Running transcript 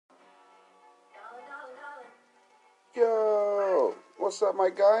what's up, my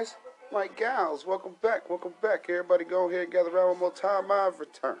guys? My gals, welcome back. Welcome back. Everybody go ahead and gather around one more time. I've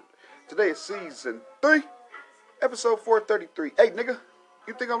returned. Today is season 3, episode 433. Hey, nigga,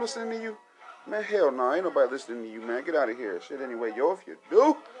 you think I'm listening to you? Man, hell no, ain't nobody listening to you, man. Get out of here. Shit, anyway, yo, if you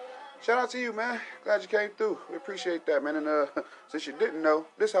do, shout out to you, man. Glad you came through. We appreciate that, man. And since you didn't know,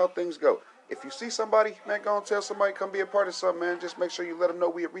 this how things go. If you see somebody, man, go and tell somebody, come be a part of something, man. Just make sure you let them know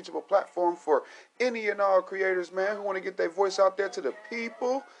we a reachable platform for any and all creators, man, who want to get their voice out there to the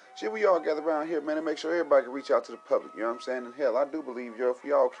people. Shit, we all gather around here, man, and make sure everybody can reach out to the public. You know what I'm saying? And hell, I do believe, yo, if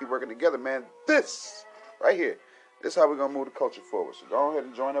we all keep working together, man, this right here, this is how we're going to move the culture forward. So go ahead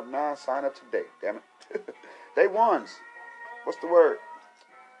and join up now and sign up today, damn it. Day ones. What's the word?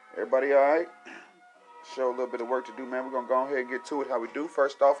 Everybody all right? Show a little bit of work to do, man. We're going to go ahead and get to it how we do.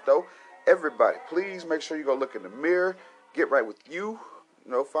 First off, though, everybody, please make sure you go look in the mirror, get right with you,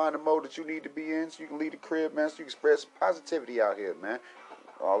 you know, find the mode that you need to be in so you can leave the crib, man, so you can spread some positivity out here, man.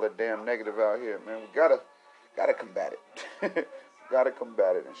 All that damn negative out here, man. We gotta combat it. Gotta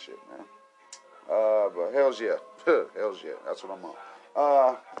combat it and shit, man. But hell's yeah. Hell's yeah. That's what I'm on.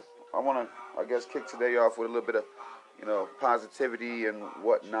 I want to, I guess, kick today off with a little bit of, you know, positivity and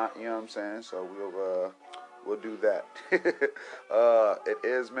whatnot, you know what I'm saying? So we'll do that. It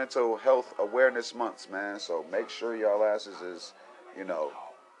is Mental Health Awareness Month, man. So make sure y'all asses is, you know,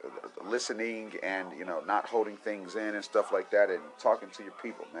 listening and, you know, not holding things in and stuff like that and talking to your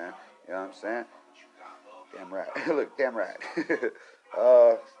people, man. You know what I'm saying? Damn right. Look, damn right.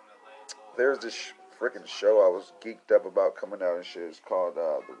 There's this freaking show I was geeked up about coming out and shit. It's called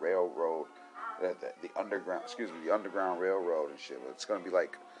The Railroad, the Underground Railroad and shit. It's going to be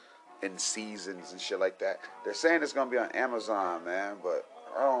like in seasons and shit like that. They're saying it's going to be on Amazon, man, but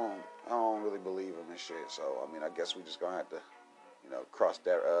I don't really believe them and shit. So, I mean, I guess we just going to have to, you know, cross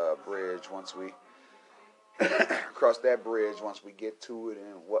that bridge once we get to it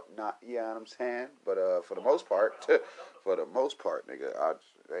and whatnot. You know what I'm saying? But for the most part, nigga,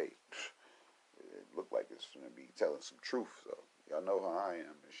 it look like it's gonna be telling some truth. So y'all know how I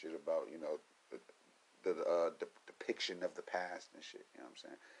am and shit about, you know, the depiction of the past and shit. You know what I'm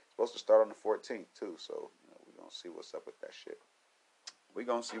saying? It's supposed to start on the 14th too. So you know, we're gonna see what's up with that shit. We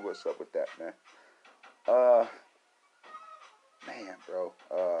gonna see what's up with that, man. Man, bro,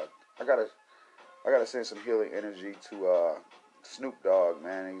 I gotta send some healing energy to Snoop Dogg,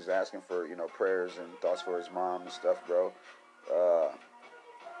 man. He's asking for, you know, prayers and thoughts for his mom and stuff, bro.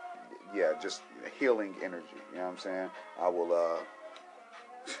 Yeah, just healing energy. You know what I'm saying? I will,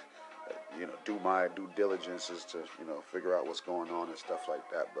 you know, do my due diligences to, you know, figure out what's going on and stuff like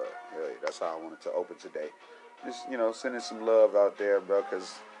that. But hey, that's how I wanted to open today. Just, you know, sending some love out there, bro.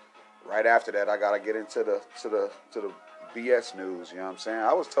 Because right after that, I gotta get into the BS news, you know what I'm saying?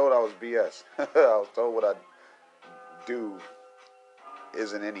 I was told I was BS. I was told what I do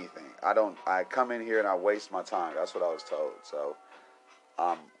isn't anything. I come in here and I waste my time. That's what I was told. So,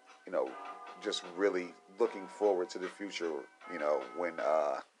 you know, just really looking forward to the future, you know, when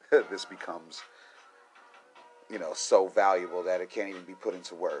this becomes, you know, so valuable that it can't even be put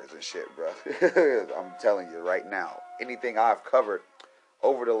into words and shit, bro. I'm telling you right now, anything I've covered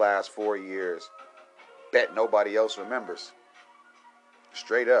over the last 4 years, bet nobody else remembers.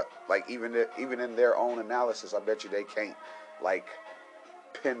 Straight up. Like, even in their own analysis, I bet you they can't, like,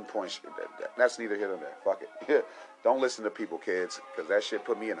 pinpoint shit. That's neither here nor there. Fuck it. Don't listen to people, kids, because that shit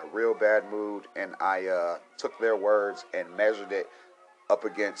put me in a real bad mood, and I took their words and measured it up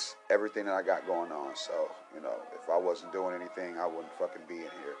against everything that I got going on. So, you know, if I wasn't doing anything, I wouldn't fucking be in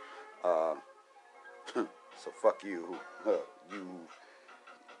here. So fuck you, you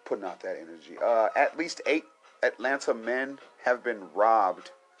putting out that energy. At least 8 Atlanta men have been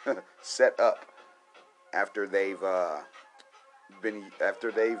robbed, set up after they've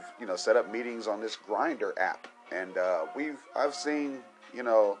you know, set up meetings on this Grindr app, and I've seen, you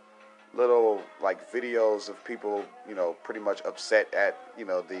know, little like videos of people, you know, pretty much upset at, you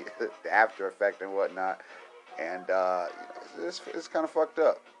know, the after effect and whatnot, and it's kind of fucked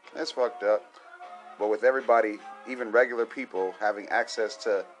up. It's fucked up. But with everybody, even regular people, having access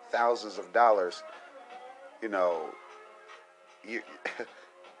to thousands of dollars, you know,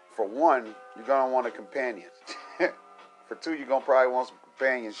 for one, you're going to want a companion. For two, you're going to probably want some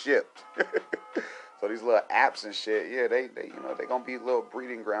companionship. So these little apps and shit, yeah, they you know, they're going to be little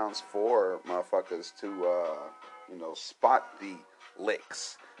breeding grounds for motherfuckers to, you know, spot the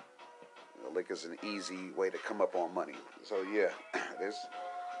licks. You know, lick is an easy way to come up on money. So, yeah,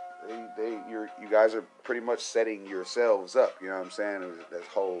 you guys are pretty much setting yourselves up, you know what I'm saying? This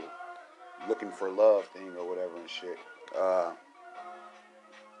whole looking for love thing or whatever and shit. Yeah,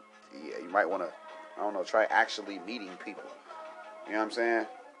 you might want to, I don't know, try actually meeting people. You know what I'm saying?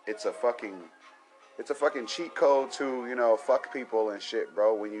 It's a fucking cheat code to, fuck people and shit,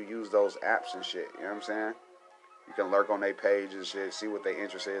 bro, when you use those apps and shit. You know what I'm saying? You can lurk on their page and shit, see what their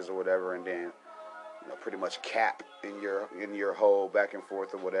interest is or whatever, and then, pretty much cap in your whole back and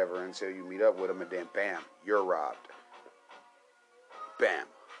forth or whatever until you meet up with them, and then bam, you're robbed. Bam,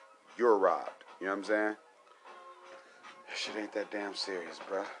 you're robbed. You know what I'm saying? That shit ain't that damn serious,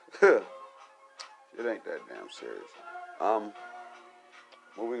 bro. It ain't that damn serious.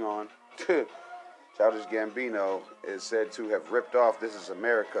 Moving on. Childish Gambino is said to have ripped off "This Is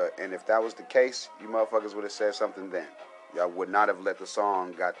America," and if that was the case, you motherfuckers would have said something then. Y'all would not have let the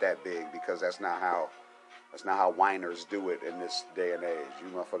song got that big, because that's not how whiners do it in this day and age. You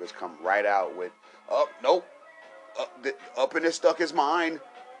motherfuckers come right out with, "Oh, nope, up in this stuck is mine.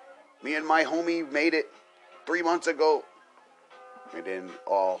 Me and my homie made it 3 months ago." And then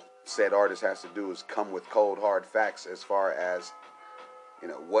all said artist has to do is come with cold hard facts as far as,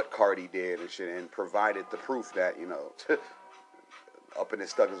 what Cardi did and shit, and provided the proof that, up in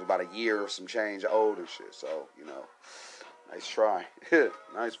this stuck is about a year or some change old and shit. So, nice try.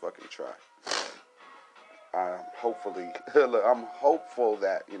 Nice fucking try. Hopefully, look, I'm hopeful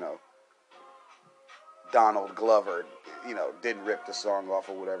that, Donald Glover, didn't rip the song off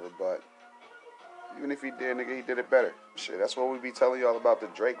or whatever, but even if he did, nigga, he did it better. Shit, that's what we be telling y'all about the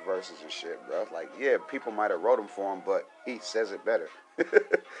Drake verses and shit, bro. Like, yeah, people might have wrote them for him, but he says it better.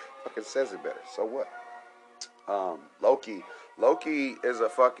 Fucking says it better. So what? Loki is a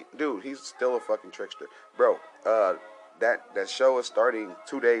fucking dude. He's still a fucking trickster, bro. That show is starting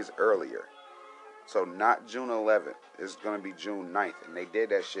 2 days earlier, so not June 11th. It's gonna be June 9th, and they did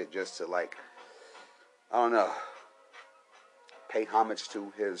that shit just to, like, I don't know, pay homage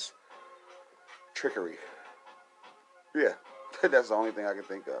to his trickery. Yeah, that's the only thing I can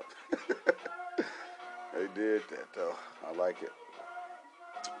think of. They did that though. I like it.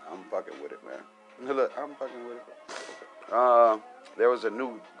 I'm fucking with it, man. Look, I'm fucking with it. There was a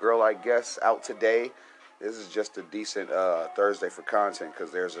new Girl I Guess out today. This is just a decent Thursday for content,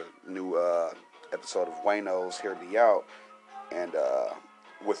 because there's a new episode of Wayno's Hear Me Out, and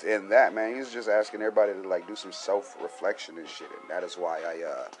within that, man, he's just asking everybody to, like, do some self-reflection and shit, and that is why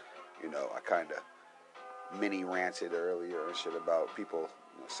I kind of mini ranted earlier and shit about people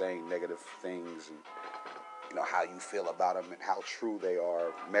saying negative things, and how you feel about them and how true they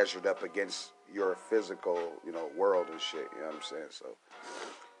are measured up against your physical world and shit. You know what I'm saying? So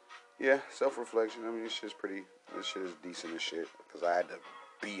yeah, self-reflection. I mean, this shit is decent as shit, because I had to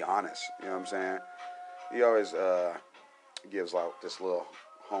be honest. You know what I'm saying? He always gives out this little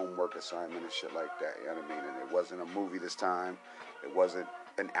homework assignment and shit like that. You know what I mean? And it wasn't a movie this time. It wasn't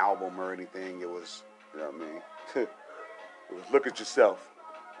an album or anything. It was, you know what I mean? It was look at yourself.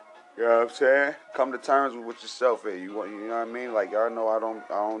 You know what I'm saying? Come to terms with yourself. You know what I mean? Like, y'all know I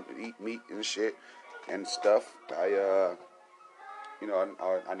don't eat meat and shit and stuff. I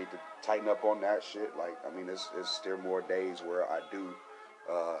need to tighten up on that shit. Like, I mean, there's still more days where I do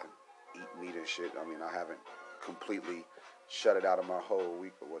eat meat and shit. I mean, I haven't completely shut it out of my whole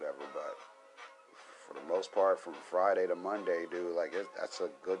week or whatever, but for the most part, from Friday to Monday, dude, like, that's a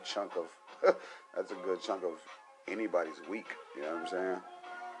good chunk of anybody's week. You know what I'm saying?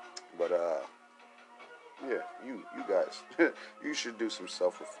 But yeah, you guys, you should do some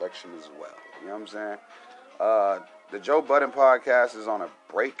self-reflection as well. You know what I'm saying? The Joe Budden podcast is on a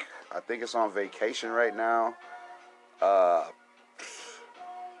break. I think it's on vacation right now.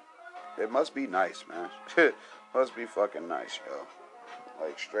 It must be nice, man. It must be fucking nice, yo.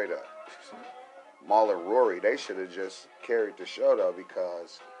 Like, straight up. Maul and Rory, they should have just carried the show, though,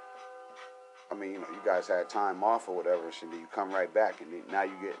 because, I mean, you guys had time off or whatever, so you come right back, and now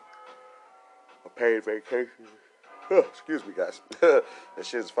you get a paid vacation. Excuse me, guys. That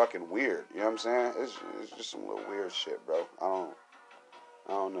shit's fucking weird. You know what I'm saying? It's just some little weird shit, bro. I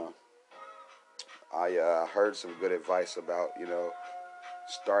don't know. I heard some good advice about,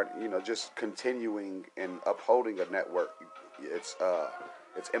 just continuing and upholding a network. It's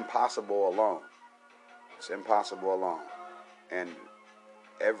impossible alone. It's impossible alone. And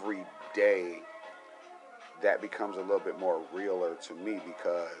every day that becomes a little bit more realer to me,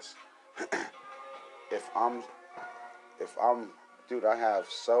 because if I'm, dude, I have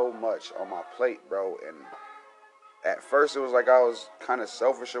so much on my plate, bro. And at first it was like I was kind of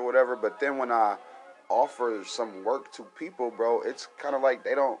selfish or whatever, but then when I offer some work to people, bro, it's kind of like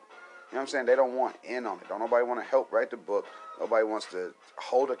they don't, you know what I'm saying? They don't want in on it. Don't nobody want to help write the book. Nobody wants to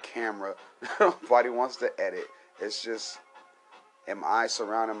hold a camera. Nobody wants to edit. It's just, am I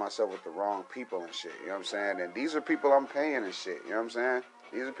surrounding myself with the wrong people and shit? You know what I'm saying? And these are people I'm paying and shit. You know what I'm saying?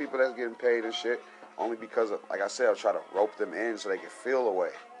 These are people that's getting paid and shit. only because, like I said, I try to rope them in so they can feel a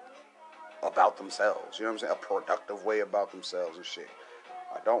way about themselves. You know what I'm saying? A productive way about themselves and shit.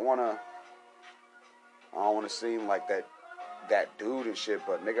 I don't want to. I don't want to seem like that dude and shit,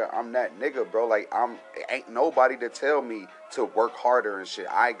 but nigga, I'm that nigga, bro. Like ain't nobody to tell me to work harder and shit.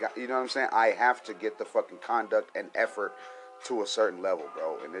 I got, you know what I'm saying? I have to get the fucking conduct and effort to a certain level,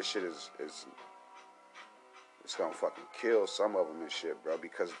 bro. And this shit is it's gonna fucking kill some of them and shit, bro,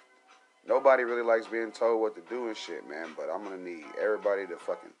 because nobody really likes being told what to do and shit, man. But I'm gonna need everybody to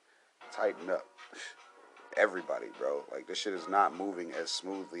fucking tighten up. Everybody, bro. Like, this shit is not moving as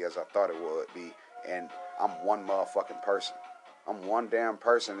smoothly as I thought it would be. And I'm one motherfucking person. I'm one damn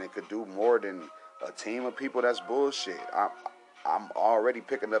person that could do more than a team of people. That's bullshit. I'm already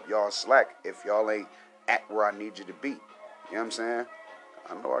picking up y'all slack if y'all ain't at where I need you to be. You know what I'm saying?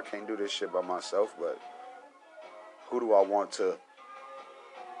 I know I can't do this shit by myself, but who do I want to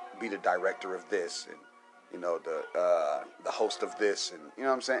be the director of this, and you know, the host of this, and you know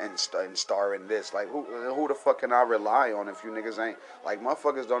what I'm saying, and star in this? Like, who the fuck can I rely on if you niggas ain't, like,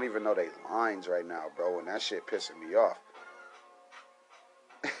 motherfuckers don't even know they lines right now, bro, and that shit pissing me off.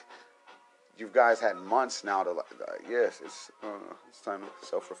 You guys had months now to, yes, it's time to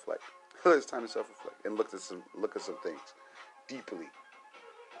self-reflect. It's time to self-reflect and look at some things deeply.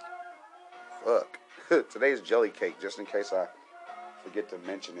 Fuck. Today's jelly cake, just in case I forget to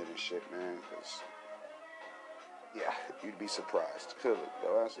mention it and shit, man, because, yeah, you'd be surprised. You'd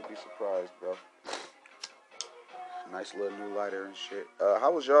honestly be surprised, bro. Nice little new lighter and shit.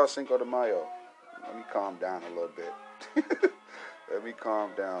 How was y'all Cinco de Mayo? Let me calm down a little bit. Let me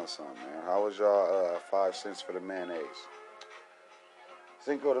calm down some, man. How was y'all 5 cents for the mayonnaise?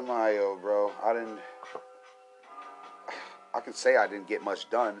 Cinco de Mayo, bro. I can say I didn't get much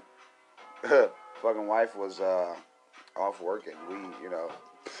done. Fucking wife was off work, and we, you know,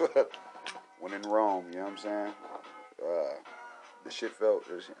 when in Rome, you know what I'm saying? The shit felt,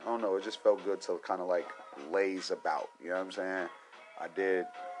 I don't know, it just felt good to kind of like laze about, you know what I'm saying?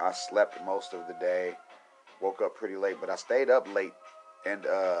 I slept most of the day, woke up pretty late, but I stayed up late, and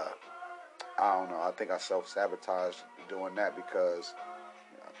I don't know, I think I self-sabotaged doing that because,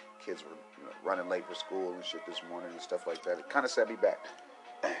 you know, kids were, you know, running late for school and shit this morning and stuff like that. It kind of set me back.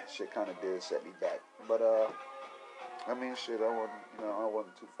 Shit kind of did set me back, but I mean, shit, I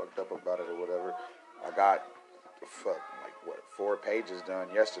wasn't too fucked up about it or whatever. I got, like, 4 pages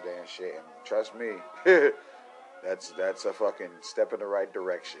done yesterday and shit, and trust me, that's a fucking step in the right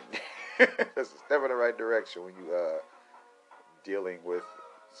direction. That's a step in the right direction when you dealing with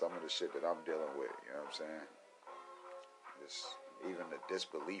some of the shit that I'm dealing with. You know what I'm saying? Just even the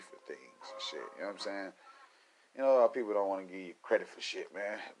disbelief of things and shit. You know what I'm saying? You know, a lot of people don't want to give you credit for shit,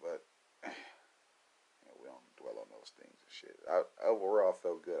 man, but we don't dwell on those things and shit. I overall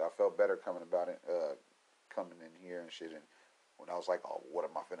felt good. I felt better coming in here and shit. And when I was like, oh, what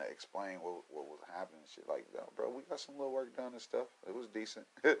am I finna explain? What was happening and shit? Like, no, bro, we got some little work done and stuff. It was decent.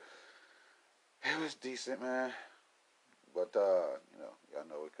 It was decent, man. But you know, y'all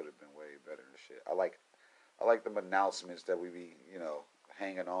know it could have been way better and shit. I like them announcements that we be, you know,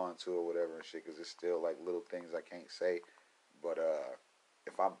 hanging on to or whatever and shit, because it's still like little things I can't say. But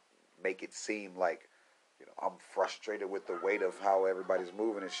if I make it seem like, you know, I'm frustrated with the weight of how everybody's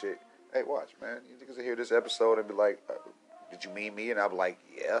moving and shit, hey, watch, man. You niggas will hear this episode and be like, did you mean me? And I'll be like,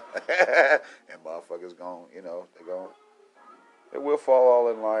 yeah. And motherfuckers gon', you know, it will fall all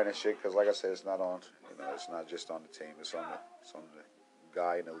in line and shit, because like I said, it's not on, you know, it's not just on the team, it's on the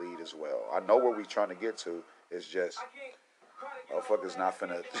guy in the lead as well. I know where we trying to get to. It's just, motherfuckers not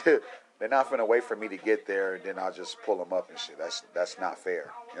finna, they're not finna wait for me to get there and then I'll just pull them up and shit. That's not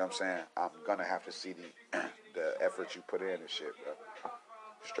fair. You know what I'm saying? I'm gonna have to see the effort you put in and shit, bro.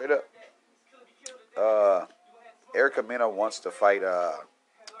 Straight up. Erica Mena wants to fight.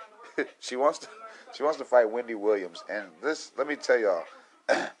 She wants to fight Wendy Williams, and this, let me tell y'all,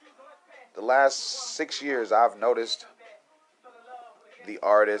 the last 6 years I've noticed the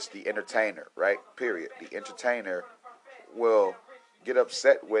artist, the entertainer, right? Period. The entertainer will get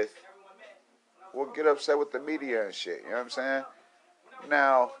upset with the media and shit. You know what I'm saying?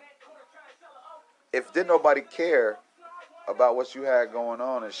 Now, if didn't nobody care about what you had going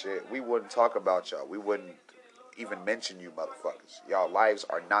on and shit, we wouldn't talk about y'all. We wouldn't even mention you motherfuckers. Y'all lives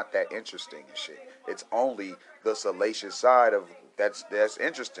are not that interesting and shit. It's only the salacious side of that's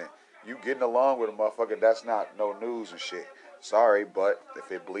interesting. You getting along with a motherfucker, that's not no news and shit. Sorry, but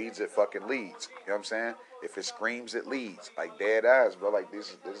if it bleeds, it fucking leads. You know what I'm saying? If it screams, it leads. Like dead ass, bro. Like this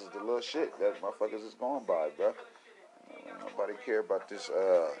is the little shit that motherfuckers is going by, bro. Nobody care about this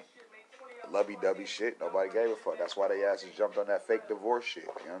lovey-dovey shit. Nobody gave a fuck. That's why they asses jumped on that fake divorce shit.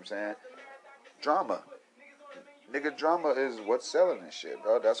 You know what I'm saying? Drama. Nigga, drama is what's selling this shit,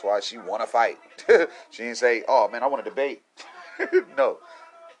 bro. That's why she wanna fight. She didn't say, "Oh man, I want to debate." No,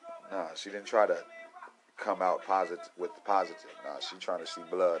 nah, she didn't try to come out positive with the positive. Nah, she trying to see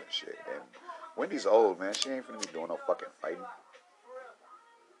blood and shit. And Wendy's old, man. She ain't finna be doing no fucking fighting.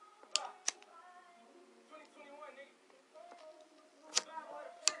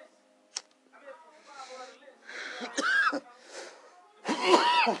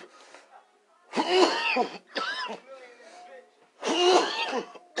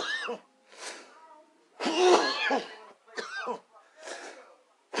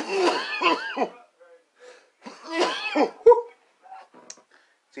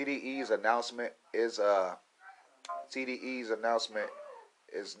 TDE's announcement is TDE's announcement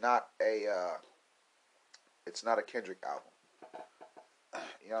is not a it's not a Kendrick album.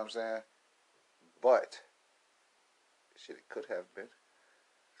 You know what I'm saying? But shit, it could have been.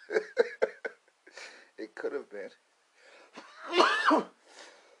 It could have been.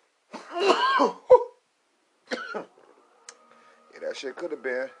 Yeah, that shit could have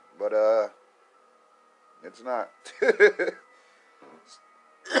been, but it's not.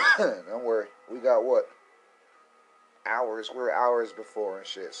 Don't worry. We got what? Hours. We're hours before and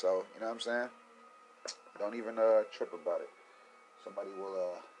shit. So, you know what I'm saying? Don't even trip about it. Somebody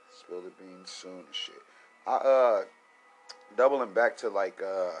will spill the beans soon and shit. I doubling back to like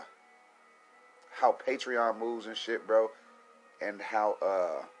how Patreon moves and shit, bro, and how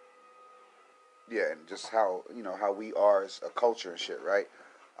yeah, and just how, you know, how we are as a culture and shit, right?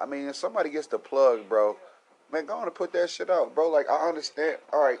 I mean, if somebody gets the plug, bro, man, go on and put that shit out, bro. Like, I understand.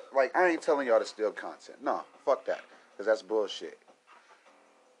 All right, like, I ain't telling y'all to steal content. No, fuck that, because that's bullshit.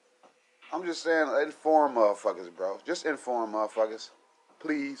 I'm just saying, inform motherfuckers, bro. Just inform motherfuckers.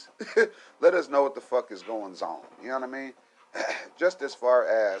 Please. Let us know what the fuck is going on. You know what I mean? Just as far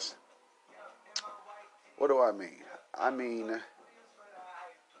as, what do I mean? I mean,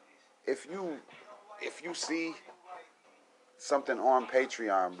 if you see something on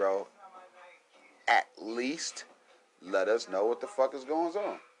Patreon, bro, at least let us know what the fuck is going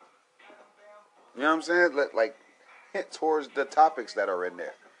on. You know what I'm saying? Like, hint towards the topics that are in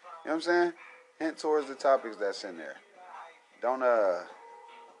there. You know what I'm saying? Hint towards the topics that's in there. Don't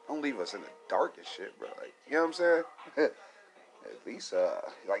leave us in the dark and shit, bro. Like, you know what I'm saying? At least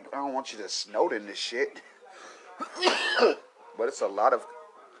like, I don't want you to Snowden this shit. But it's a lot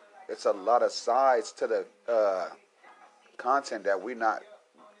of sides to the content that we're not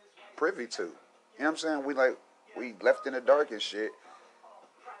privy to. You know what I'm saying? We left in the dark and shit.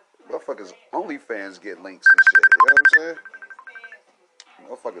 Motherfuckers OnlyFans get links and shit. You know what I'm saying?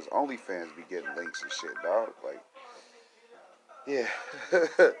 Motherfuckers OnlyFans be getting links and shit, dog. Like, yeah.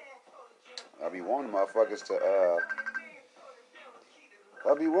 I be wanting motherfuckers to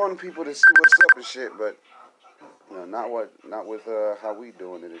I be wanting people to see what's up and shit, but you know, not with how we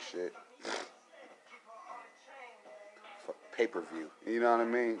doing it and shit. Pay-per-view. You know what I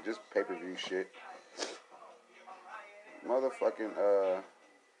mean? Just pay-per-view shit. Motherfucking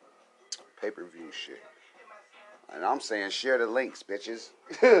pay-per-view shit. And I'm saying share the links, bitches.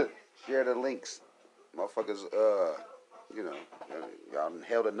 Share the links. Motherfuckers, you know, y'all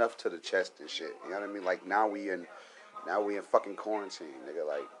held enough to the chest and shit. You know what I mean? Like, now we in fucking quarantine, nigga.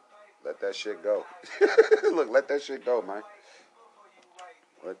 Like, let that shit go. Look, let that shit go, man.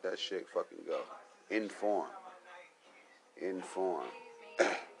 Let that shit fucking go. Inform.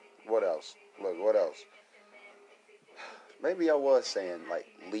 What else? Look, what else? Maybe I was saying, like,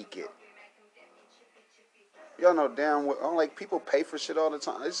 leak it. Y'all know damn well, like, people pay for shit all the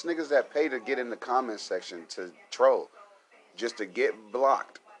time. It's niggas that pay to get in the comment section to troll. Just to get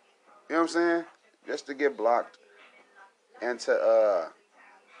blocked. You know what I'm saying? Just to get blocked. And to,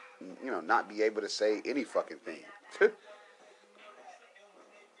 you know, not be able to say any fucking thing.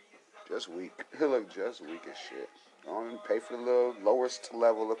 Just weak. Look, just weak as shit. Go on and pay for the little lowest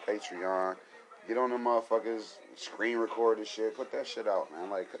level of Patreon. Get on the motherfuckers, screen record and shit. Put that shit out, man.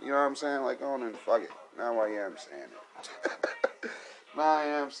 Like, you know what I'm saying? Like, go on and fuck it. Now I am saying it. Now I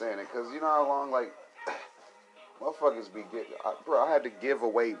am saying it. Because you know how long, like, motherfuckers be getting... Bro, I had to give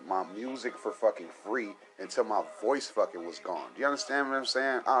away my music for fucking free until my voice fucking was gone. Do you understand what I'm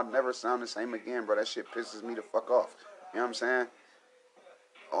saying? I'll never sound the same again, bro. That shit pisses me the fuck off. You know what I'm saying?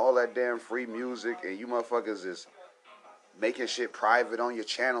 All that damn free music and you motherfuckers is making shit private on your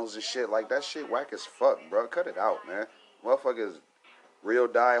channels and shit. Like, that shit whack as fuck, bro. Cut it out, man. Motherfuckers real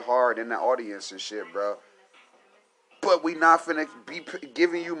die hard in the audience and shit, bro. But we not finna be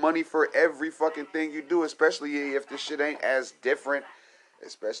giving you money for every fucking thing you do, especially if the shit ain't as different.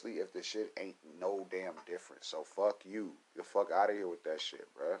 Especially if the shit ain't no damn different. So fuck you. Get the fuck out of here with that shit,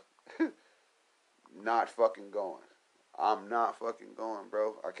 bro. not fucking going. I'm not fucking going,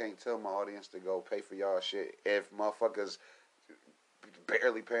 bro. I can't tell my audience to go pay for y'all shit if motherfuckers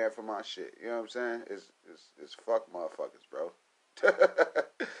barely paying for my shit. You know what I'm saying? It's fuck motherfuckers, bro.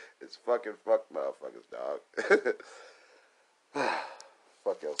 It's fucking fuck motherfuckers, dog.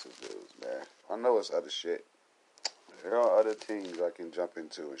 Fuck else is news, man. I know it's other shit. There are other teams I can jump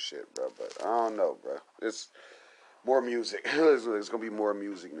into and shit, bro. But I don't know, bro. It's more music. It's gonna be more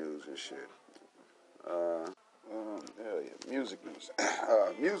music news and shit. Hell yeah, music news.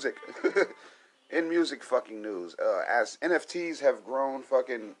 Music. In music fucking news, as NFTs have grown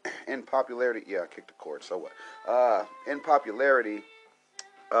fucking in popularity. Yeah, I kicked the cord. So what? In popularity,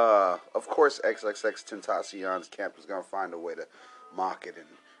 of course, XXX Tentacion's camp is gonna find a way to mock it and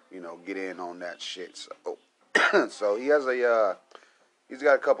get in on that shit. So, so he's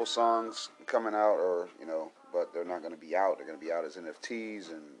got a couple songs coming out, or but they're not gonna be out. They're gonna be out as NFTs,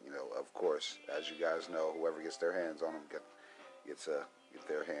 and of course, as you guys know, whoever gets their hands on them gets get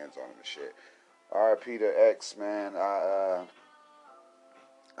their hands on them and shit. RIP to X, man. I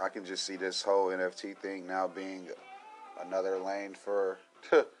can just see this whole NFT thing now being another lane for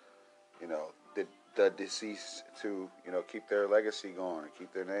the deceased to keep their legacy going,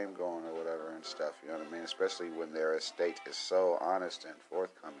 keep their name going, or whatever and stuff. You know what I mean? Especially when their estate is so honest and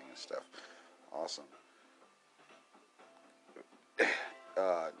forthcoming and stuff. Awesome.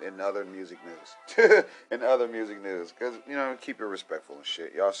 In other music news, because keep it respectful and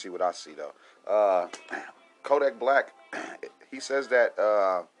shit. Y'all see what I see though. Kodak Black, he says that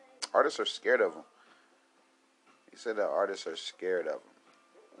artists are scared of him. He said that artists are scared of him.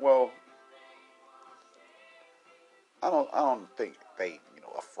 Well, I don't think they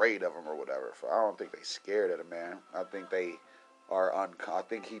afraid of him or whatever. I don't think they scared of the man. I think they are I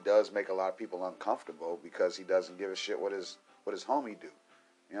think he does make a lot of people uncomfortable because he doesn't give a shit what his homie do.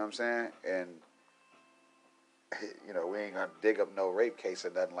 You know what I'm saying? And, we ain't gonna dig up no rape case or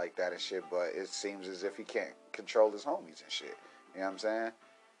nothing like that and shit, but it seems as if he can't control his homies and shit. You know what I'm saying?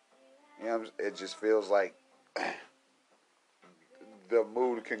 It just feels like the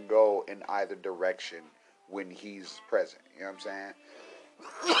mood can go in either direction when he's present. You know what I'm saying?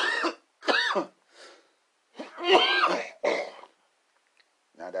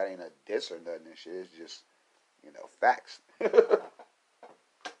 Now, that ain't a diss or nothing and shit. It's just, facts.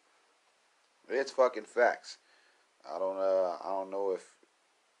 It's fucking facts. I don't know if,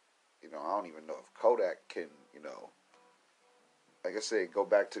 I don't even know if Kodak can, like I said, go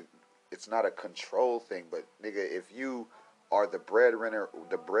back to, it's not a control thing, but nigga, if you are the breadwinner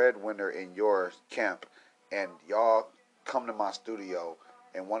in your camp, and y'all come to my studio,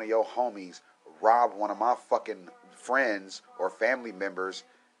 and one of your homies rob one of my fucking friends or family members,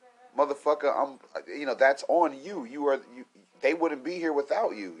 motherfucker, that's on you. They wouldn't be here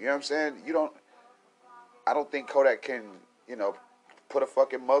without you. You know what I'm saying? I don't think Kodak can, put a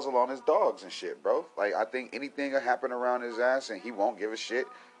fucking muzzle on his dogs and shit, bro. Like, I think anything will happen around his ass and he won't give a shit.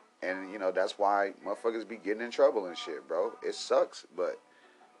 And, that's why motherfuckers be getting in trouble and shit, bro. It sucks, but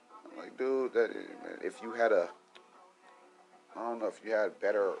I'm like, dude, if you had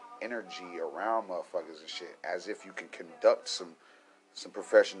better energy around motherfuckers and shit, as if you can conduct some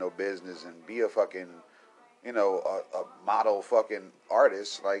professional business and be a fucking, a model fucking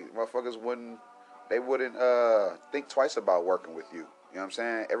artist, like, motherfuckers wouldn't think twice about working with you. You know what I'm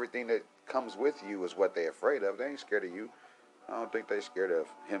saying? Everything that comes with you is what they're afraid of. They ain't scared of you. I don't think they're scared of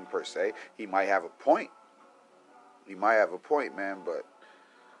him per se. He might have a point. Man, but,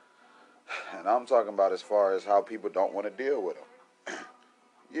 and I'm talking about as far as how people don't want to deal with him.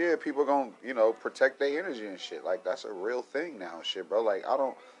 Yeah, people gonna, protect their energy and shit. Like, that's a real thing now and shit, bro. Like, I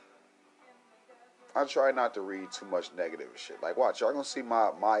try not to read too much negative shit. Like, watch, y'all gonna see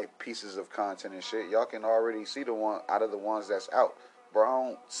my pieces of content and shit. Y'all can already see the one out of the ones that's out. Bro, I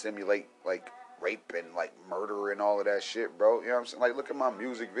don't simulate, like, rape and, like, murder and all of that shit, bro. You know what I'm saying? Like, look at my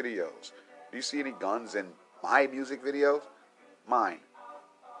music videos. Do you see any guns in my music videos? Mine.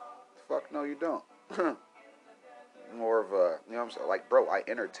 Fuck no, you don't. More of a, you know what I'm saying? Like, bro, I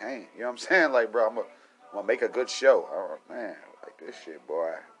entertain. You know what I'm saying? Like, bro, I'm gonna make a good show. Oh, man, like this shit,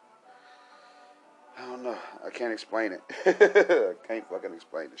 boy. I don't know. I can't explain it. I can't fucking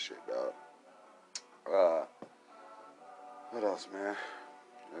explain this shit, dog. What else, man?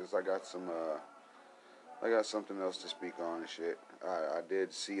 I got something else to speak on and shit. I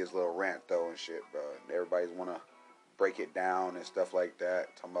did see his little rant though and shit, bro. Everybody's wanna break it down and stuff like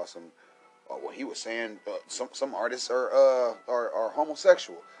that. Talking about what he was saying. Some artists are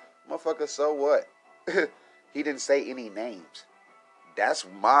homosexual. Motherfucker, so what? He didn't say any names. That's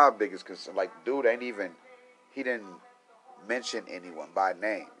my biggest concern. Like, dude he didn't mention anyone by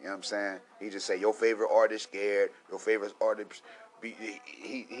name. You know what I'm saying? He just say your favorite artist scared, your favorite artist he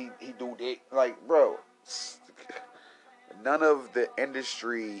do that. Like, bro, none of the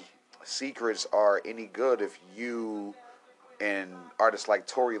industry secrets are any good if you and artists like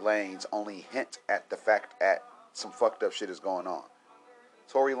Tory Lanez only hint at the fact that some fucked up shit is going on.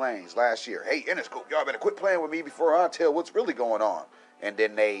 Tory Lanez last year, hey Interscope, y'all better quit playing with me before I tell what's really going on. And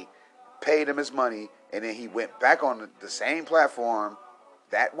then they paid him his money, and then he went back on the same platform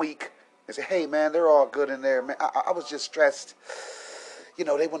that week and said, hey man, they're all good in there, man. I was just stressed. You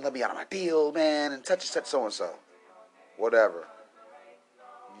know, they wouldn't let me out of my deal, man, and such so and so. Whatever.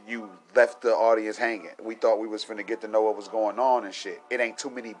 You left the audience hanging. We thought we was finna get to know what was going on and shit. It ain't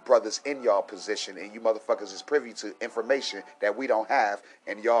too many brothers in y'all position, and you motherfuckers is privy to information that we don't have,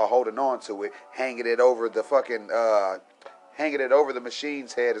 and y'all holding on to it, hanging it over the fucking, hanging it over the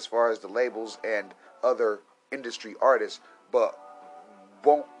machine's head as far as the labels and other industry artists, but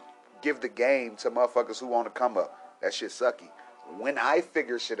won't give the game to motherfuckers who want to come up. That shit sucky. When I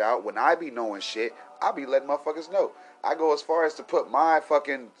figure shit out, when I be knowing shit, I be letting motherfuckers know. I go as far as to put my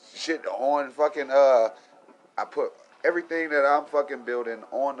fucking shit on fucking, I put everything that I'm fucking building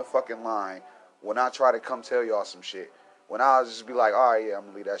on the fucking line when I try to come tell y'all some shit. When I just be like, alright, yeah, I'm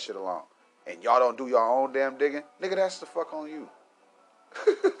gonna leave that shit alone. And y'all don't do your own damn digging, nigga, that's the fuck on you.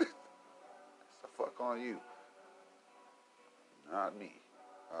 That's the fuck on you. Not me.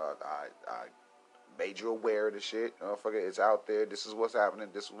 I made you aware of the shit. Motherfucker, it's out there. This is what's happening.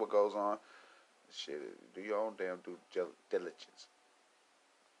 This is what goes on. Shit, do your own damn due diligence.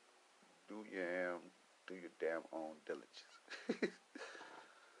 Do your damn own diligence.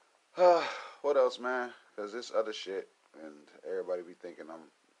 What else, man? Because this other shit, and everybody be thinking I'm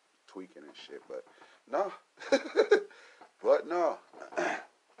tweaking and shit, but no. But no. I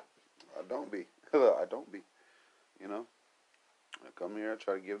don't be. I don't be. You know? I come here and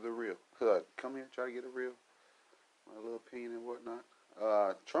try to give the real. Come here and try to get it real. My little opinion and whatnot.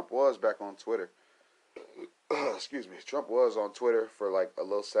 Trump was back on Twitter. Excuse me. Trump was on Twitter for like a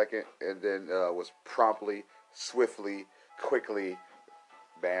little second and then was promptly, swiftly, quickly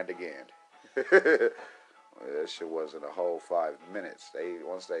banned again. That shit wasn't a whole 5 minutes.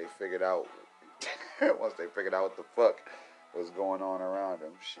 Once they figured out what the fuck was going on around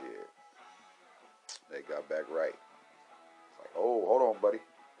them, shit, they got back right. Like, oh, hold on, buddy.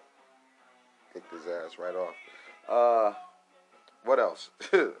 Kicked his ass right off. What else?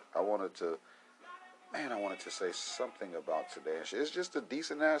 I wanted to say something about today. It's just a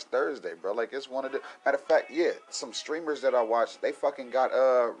decent ass Thursday, bro. Like, it's one of the, matter of fact, yeah, some streamers that I watched, they fucking got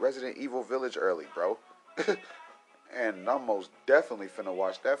Resident Evil Village early, bro. And I'm most definitely finna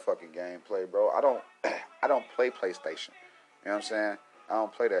watch that fucking gameplay, bro. I don't play PlayStation. You know what I'm saying? I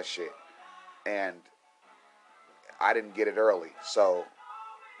don't play that shit. And I didn't get it early, so,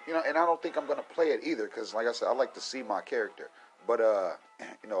 you know, and I don't think I'm gonna play it either, because like I said, I like to see my character. But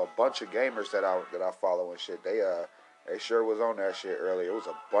you know, a bunch of gamers that I follow and shit, they sure was on that shit early. It was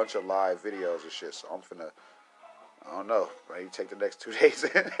a bunch of live videos and shit. So I'm finna, I don't know, maybe take the next 2 days.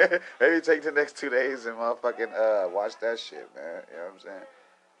 Maybe take the next 2 days and motherfucking watch that shit, man. You know what I'm saying?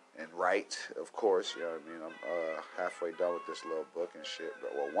 And write, of course. You know what I mean? I'm halfway done with this little book and shit.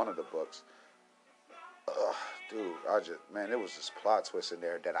 But well, one of the books. Dude, man, there was this plot twist in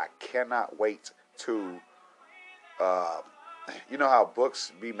there that I cannot wait to, you know how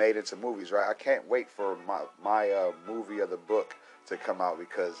books be made into movies, right? I can't wait for my movie of the book to come out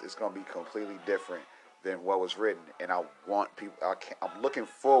because it's going to be completely different than what was written. And I want people, I'm looking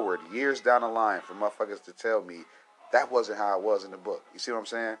forward years down the line for motherfuckers to tell me that wasn't how it was in the book. You see what I'm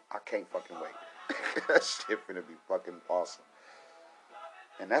saying? I can't fucking wait. That shit finna be fucking awesome.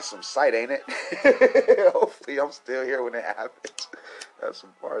 And that's some sight, ain't it? Hopefully I'm still here when it happens. That's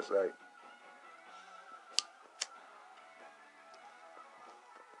some far sight.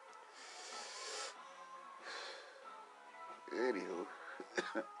 Anywho.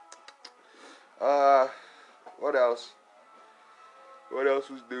 What else? What else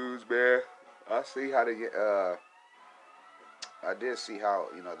was news, man? I see how I did see how,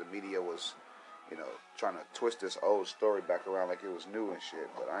 you know, the media was, you know, trying to twist this old story back around like it was new and shit.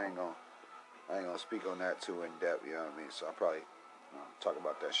 But I ain't gonna speak on that too in depth. You know what I mean? So I'll probably talk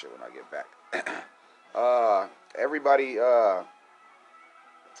about that shit when I get back.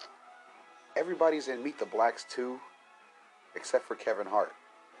 Everybody's in Meet the Blacks too, except for Kevin Hart.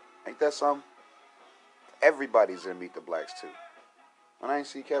 Ain't that something? Everybody's in Meet the Blacks too. And I ain't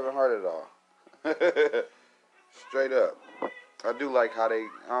see Kevin Hart at all. Straight up. I do like how I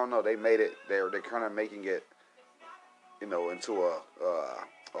don't know, they made it, they're kind of making it, you know, into a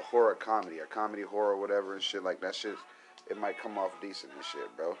horror comedy, a comedy horror, whatever and shit like that. Shit it might come off decent and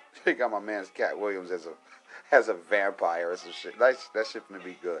shit, bro. They got my man's Cat Williams as a vampire or some shit. That shit gonna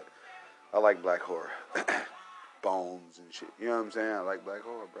be good. I like black horror. Bones and shit. You know what I'm saying? I like black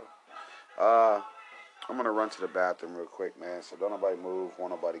horror, bro. I'm gonna run to the bathroom real quick, man. So don't nobody move,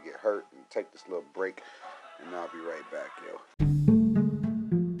 won't nobody get hurt, and take this little break, and I'll be right back, yo.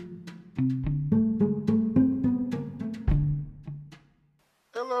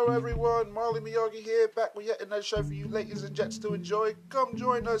 Hello everyone, Marley Miyagi here, back with yet another show for you ladies and gents to enjoy. Come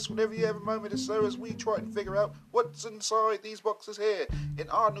join us whenever you have a moment or so as we try and figure out what's inside these boxes here in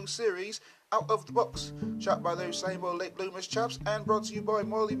our new series, Out of the Box, shot by those same old late bloomers chaps and brought to you by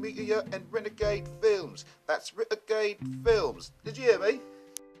Marley Media and Renegade Films. That's Renegade Films. Did you hear me?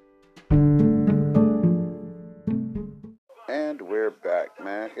 And we're back,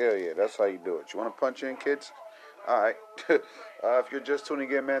 man. Hell yeah, that's how you do it. You want to punch in, kids? Alright. If you're just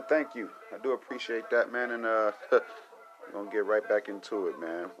tuning in, man, thank you. I do appreciate that, man, and we're gonna get right back into it,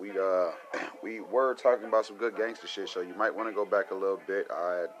 man. We were talking about some good gangster shit, so you might want to go back a little bit.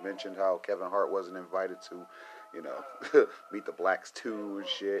 I had mentioned how Kevin Hart wasn't invited to, you know, Meet the Blacks 2 and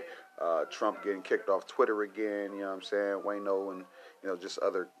shit. Trump getting kicked off Twitter again, you know what I'm saying? Wayno and, you know, just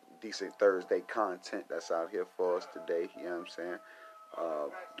other decent Thursday content that's out here for us today, you know what I'm saying?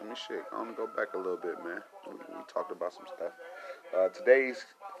 Let me shit. I'm gonna go back a little bit, man. We talked about some stuff. Today's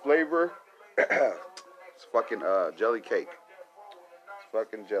flavor, it's fucking jelly cake. It's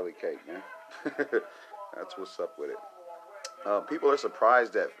fucking jelly cake, man. That's what's up with it. People are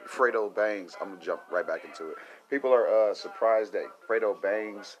surprised that Fredo Bang's. I'm gonna jump right back into it. People are surprised that Fredo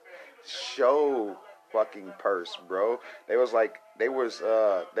Bang's show fucking purse, bro. They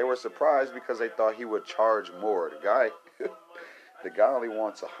were surprised because they thought he would charge more. The guy only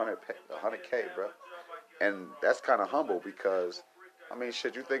wants 100K, bro. And that's kind of humble because, I mean,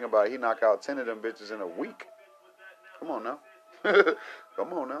 shit, you think about it, he knocked out 10 of them bitches in a week. Come on now.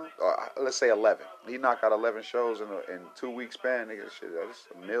 Come on now. Let's say 11. He knocked out 11 shows in 2 weeks span. Nigga, shit, that's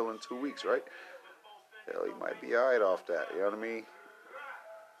 $1 million in 2 weeks, right? Hell, he might be alright off that. You know what I mean?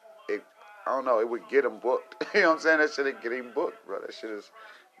 I don't know. It would get him booked. You know what I'm saying? That shit would get him booked, bro. That's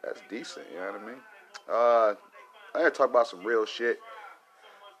decent. You know what I mean? I gotta talk about some real shit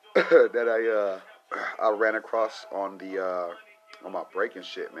that I ran across on my breaking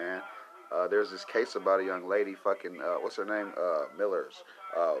shit, man. There's this case about a young lady, fucking what's her name? Millers,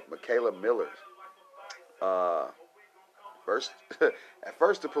 Michaela Millers. At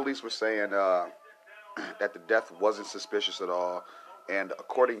first the police were saying that the death wasn't suspicious at all, and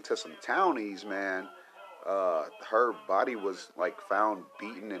according to some townies, man, her body was like found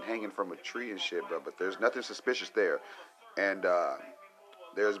beaten and hanging from a tree and shit, bro. But there's nothing suspicious there, and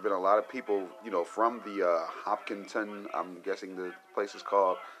there's been a lot of people, you know, from the Hopkinton, I'm guessing the place is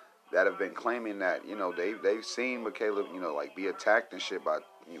called, that have been claiming that, you know, they've seen Michaela, you know, like be attacked and shit by,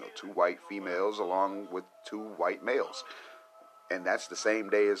 you know, 2 white females along with 2 white males, and that's the same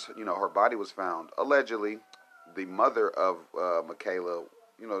day as, you know, her body was found. Allegedly, the mother of Michaela,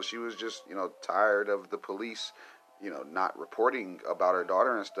 you know, she was just, you know, tired of the police, you know, not reporting about her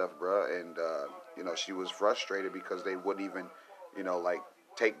daughter and stuff, bruh. And, you know, she was frustrated because they wouldn't even, you know, like,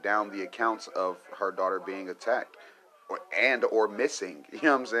 take down the accounts of her daughter being attacked or missing. You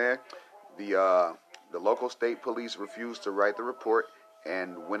know what I'm saying? The local state police refused to write the report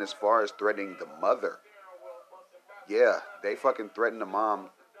and went as far as threatening the mother. Yeah, they fucking threatened the mom.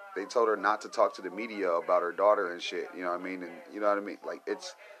 They told her not to talk to the media about her daughter and shit. You know what I mean? And you know what I mean? Like,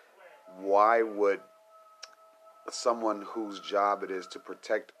 why would someone whose job it is to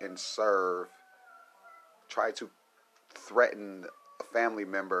protect and serve try to threaten a family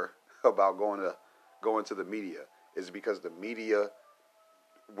member about going to the media? Is it because the media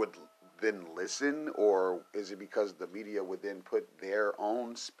would then listen, or is it because the media would then put their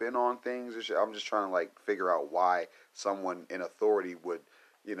own spin on things? I'm just trying to like figure out why someone in authority would,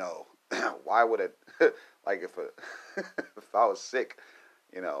 you know, why would it, like if I was sick,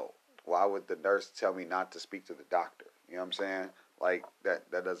 you know, why would the nurse tell me not to speak to the doctor? You know what I'm saying? Like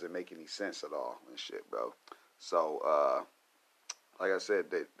that doesn't make any sense at all and shit, bro. So, like I said,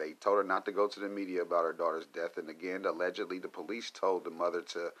 they told her not to go to the media about her daughter's death. And again, allegedly, the police told the mother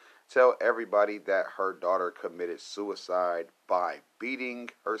to tell everybody that her daughter committed suicide by beating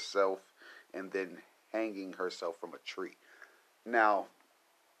herself and then hanging herself from a tree. Now,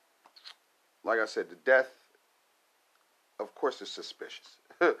 like I said, the death, of course, is suspicious.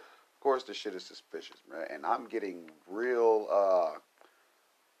 Of course, the shit is suspicious, man. And I'm getting real,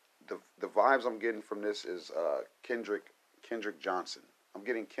 the vibes I'm getting from this is Kendrick Johnson. I'm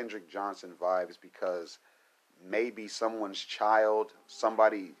getting Kendrick Johnson vibes because maybe someone's child,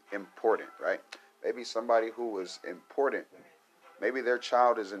 somebody important, right? maybe somebody who is important. Maybe their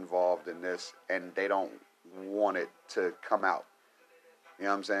child is involved in this and they don't want it to come out. You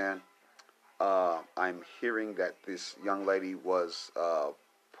know what I'm saying? I'm hearing that this young lady was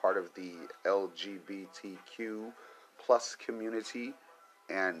part of the LGBTQ plus community,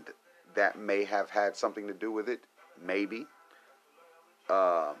 and that may have had something to do with it. Maybe.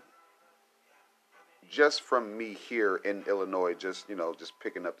 Uh, just from me here in Illinois, just just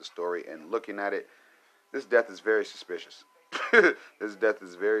picking up the story and looking at it, this death is very suspicious. This death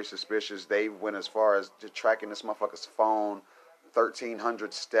is very suspicious. They went as far as to tracking this motherfucker's phone,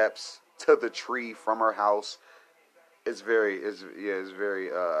 1,300 steps to the tree from her house. It's very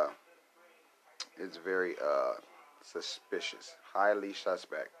suspicious, highly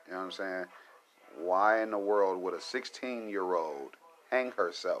suspect. You know what I'm saying? Why in the world would a 16-year-old hang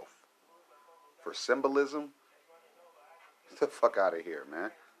herself for symbolism? Get the fuck out of here,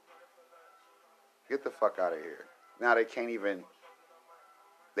 man. Get the fuck out of here. Now they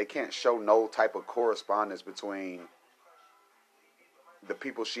can't show no type of correspondence between the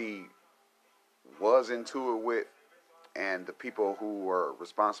people she was into it with and the people who were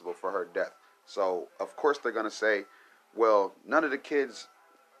responsible for her death. So, of course, they're going to say, well, none of the kids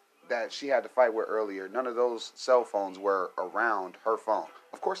that she had to fight with earlier, none of those cell phones were around her phone.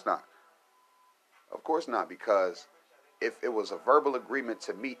 Of course not. Of course not, because if it was a verbal agreement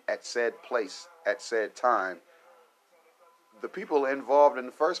to meet at said place, at said time, the people involved in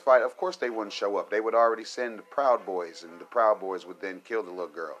the first fight, of course they wouldn't show up. They would already send the Proud Boys, and the Proud Boys would then kill the little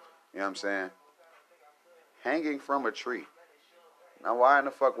girl. You know what I'm saying? Hanging from a tree. Now, why in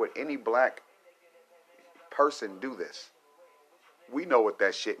the fuck would any black person do this? We know what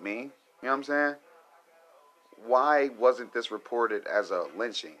that shit mean. You know what I'm saying? Why wasn't this reported as a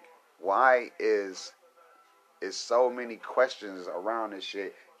lynching? Why is so many questions around this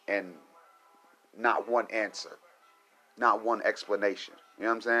shit and not one answer? Not one explanation. You know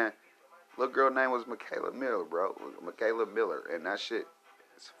what I'm saying? Little girl name was Michaela Miller, bro. Michaela Miller. And that shit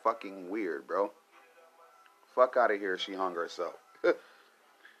is fucking weird, bro. Fuck out of here, she hung herself.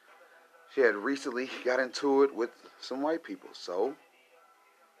 She had recently got into it with some white people. So,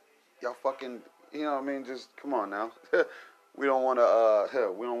 y'all fucking, you know what I mean? Just, come on now. we don't want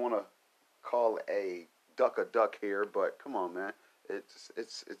to call a duck here, but come on, man.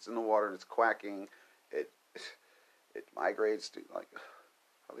 It's in the water and it's quacking. It migrates to, like,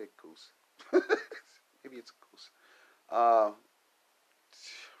 probably a goose. Maybe it's a goose.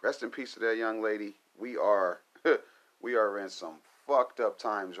 Rest in peace to that young lady. We are in some fucked up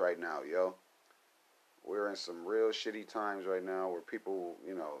times right now, yo. We're in some real shitty times right now where people,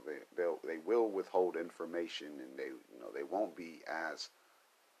 they will withhold information and they won't be as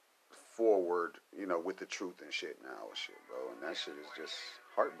forward, with the truth and shit now and shit, bro. And that shit is just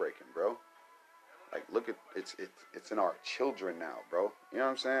heartbreaking, bro. Like, look at it's in our children now, bro. You know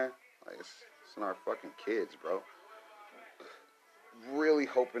what I'm saying? Like, it's in our fucking kids, bro. Really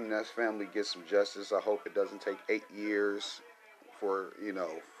hoping that family gets some justice. I hope it doesn't take 8 years for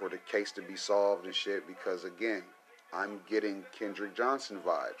the case to be solved and shit. Because again, I'm getting Kendrick Johnson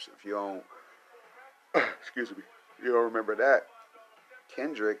vibes. If you don't, excuse me, you don't remember that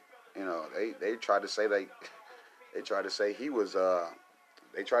Kendrick, they tried to say he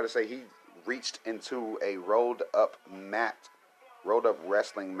reached into a rolled up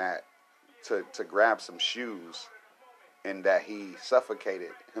wrestling mat to grab some shoes, and that he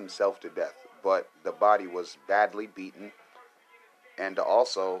suffocated himself to death. But the body was badly beaten, and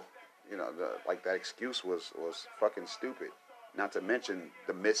also, that excuse was fucking stupid. Not to mention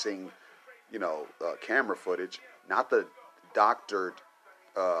the missing, camera footage, not the doctored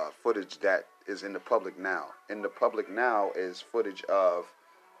footage that is in the public now. In the public now is footage of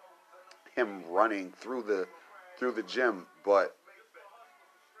him running through the gym, but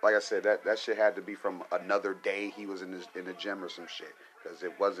like I said, that shit had to be from another day he was in the gym or some shit, because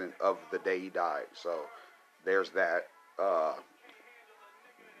it wasn't of the day he died. So there's that.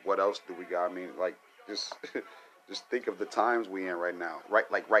 What else do we got? I mean, like, just think of the times we in right now.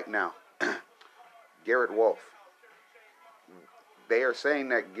 Right now, Garrett Wolf. They are saying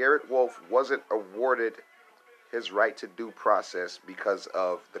that Garrett Wolf wasn't awarded his right to due process because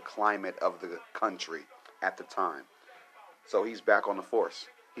of the climate of the country at the time. So he's back on the force.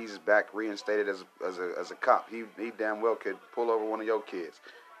 He's back reinstated as a cop. He damn well could pull over one of your kids.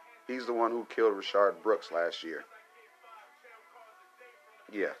 He's the one who killed Rashard Brooks last year.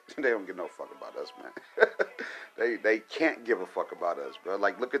 Yeah, they don't give no fuck about us, man. They can't give a fuck about us, bro.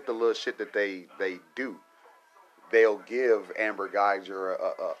 Like, look at the little shit that they do. They'll give Amber Geiger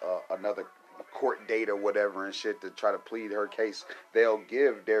another court date or whatever and shit to try to plead her case, they'll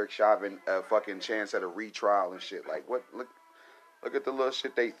give Derek Chauvin a fucking chance at a retrial and shit. Like, what? Look at the little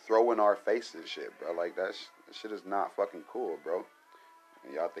shit they throw in our face and shit, bro. Like, that shit is not fucking cool, bro.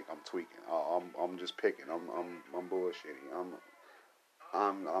 And y'all think I'm tweaking? I'm just picking. I'm bullshitting.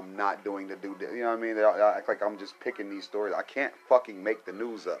 I'm not doing the due. You know what I mean? I act like I'm just picking these stories. I can't fucking make the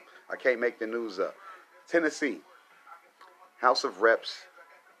news up. I can't make the news up. Tennessee, House of Reps,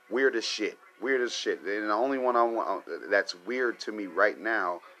 weird as shit. Weird as shit. And the only one I want that's weird to me right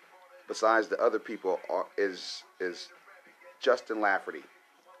now, besides the other people, is Justin Lafferty.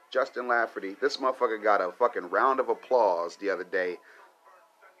 Justin Lafferty. This motherfucker got a fucking round of applause the other day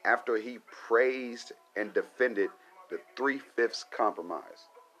after he praised and defended the 3/5 compromise.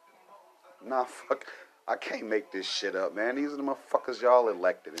 Nah, fuck. I can't make this shit up, man. These are the motherfuckers y'all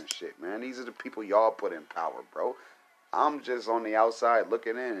elected and shit, man. These are the people y'all put in power, bro. I'm just on the outside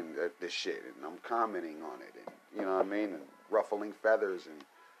looking in at this shit, and I'm commenting on it, and you know what I mean, and ruffling feathers, and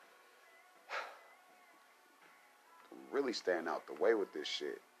really staying out the way with this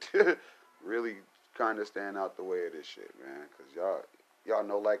shit. Really kind of staying out the way of this shit, man, because y'all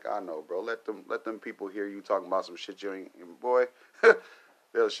know like I know, bro. Let them people hear you talking about some shit you ain't, boy.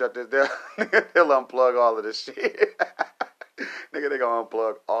 They'll shut this down. They'll unplug all of this shit. Nigga, they gonna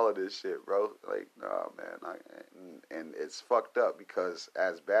unplug all of this shit, bro. Like, nah, man. And it's fucked up because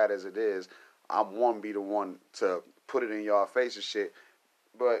as bad as it is, I'm one be the one to put it in y'all face and shit.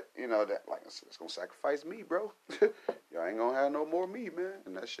 But, you know, that, like I said, it's gonna sacrifice me, bro. Y'all ain't gonna have no more me, man.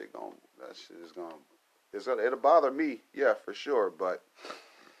 And that shit is gonna, it'll bother me, yeah, for sure. But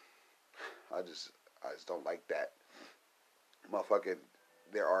I just don't like that. Motherfucking,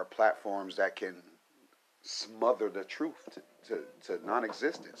 there are platforms that can smother the truth to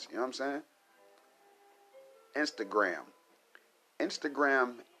non-existence. You know what I'm saying?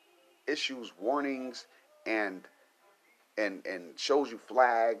 Instagram issues warnings and shows you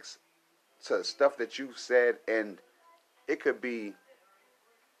flags to stuff that you've said, and it could be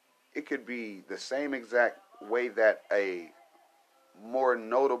the same exact way that a more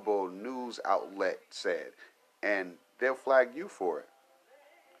notable news outlet said, and they'll flag you for it.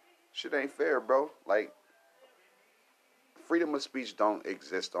 Shit ain't fair, bro. Like, freedom of speech don't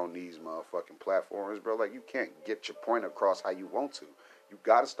exist on these motherfucking platforms, bro. Like, you can't get your point across how you want to. You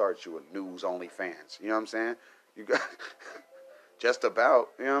gotta start you a news only fans. You know what I'm saying? You got just about.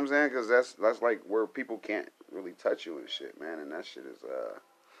 You know what I'm saying? Because that's like where people can't really touch you and shit, man. And that shit is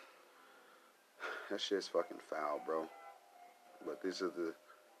fucking foul, bro. But these are the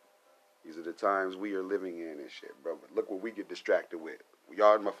times we are living in and shit, bro. But look what we get distracted with.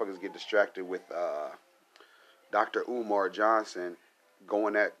 Y'all motherfuckers get distracted with Dr. Umar Johnson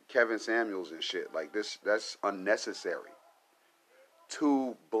going at Kevin Samuels and shit. Like, that's unnecessary.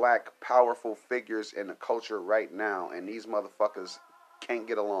 Two black powerful figures in the culture right now, and these motherfuckers can't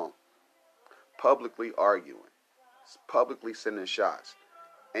get along. Publicly arguing. Publicly sending shots.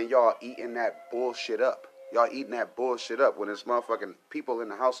 And y'all eating that bullshit up. Y'all eating that bullshit up when it's motherfucking people in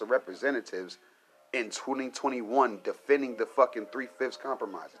the House of Representatives in 2021 defending the fucking 3/5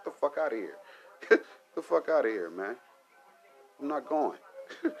 compromise. Get the fuck out of here. Get the fuck out of here, man. I'm not going.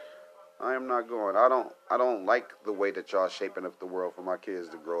 I am not going. I don't like the way that y'all shaping up the world for my kids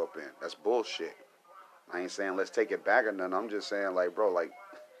to grow up in. That's bullshit. I ain't saying let's take it back or nothing. I'm just saying, like, bro, like,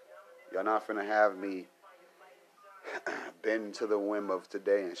 y'all not finna have me bend to the whim of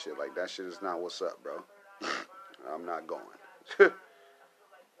today and shit. Like, that shit is not what's up, bro. I'm not going.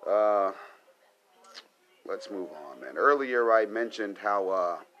 Let's move on, man. Earlier I did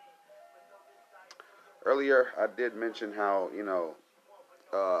mention how, you know,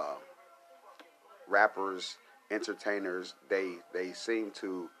 rappers, entertainers, they seem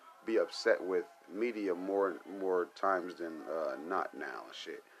to be upset with media more times than not now and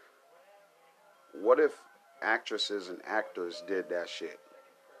shit. What if actresses and actors did that shit?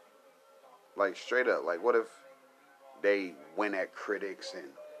 Like, straight up, like, what if they went at critics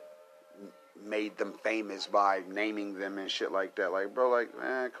and made them famous by naming them and shit like that? Like, bro, like,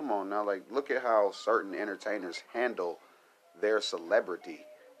 man, come on now. Like, look at how certain entertainers handle their celebrity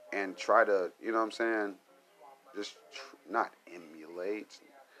and try to, you know what I'm saying, just not emulate,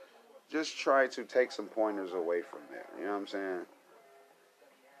 just try to take some pointers away from there. You know what I'm saying?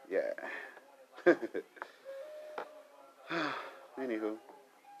 Yeah. Anywho,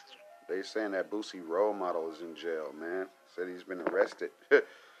 they saying that Boosie role model is in jail, man. Said he's been arrested.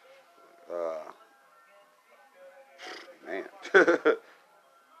 Man.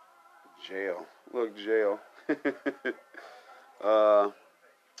 Jail. Look, jail.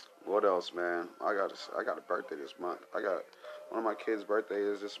 What else, man? I got a birthday this month. I got One of my kids' birthday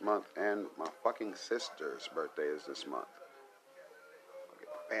is this month, and my fucking sister's birthday is this month.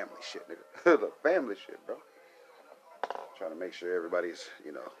 Family shit, nigga. The family shit, bro. Trying to make sure everybody's,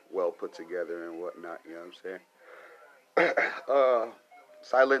 well put together and whatnot, you know what I'm saying?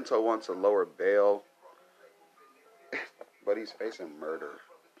 Silento wants a lower bail, but he's facing murder.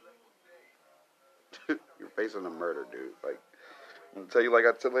 You're facing a murder, dude. Like, I'm gonna tell you like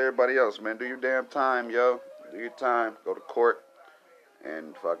I tell everybody else, man, do your damn time, yo. Do your time. Go to court.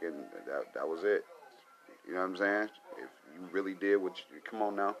 And fucking, that was it. You know what I'm saying? If you really did what you, come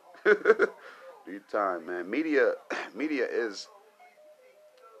on now. Do your time, man. Media is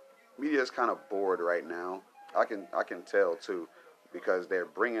kind of bored right now. I can tell too, because they're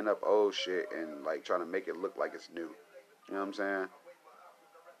bringing up old shit and like trying to make it look like it's new. You know what I'm saying?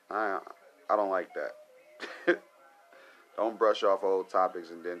 I don't like that. Don't brush off old topics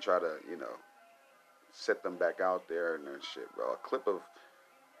and then try to, set them back out there and that shit, bro. A clip of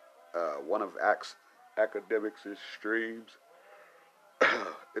one of Academics' streams.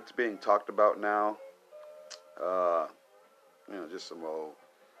 It's being talked about now. Just some old,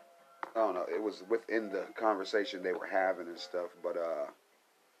 I don't know. It was within the conversation they were having and stuff, but the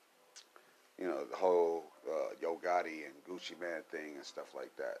whole Yo Gotti and Gucci Mane thing and stuff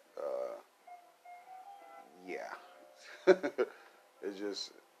like that. Yeah, it's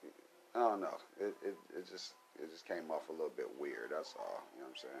just, I don't know. It just came off a little bit weird. That's all. You know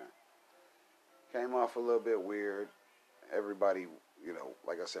what I'm saying? Came off a little bit weird. Everybody,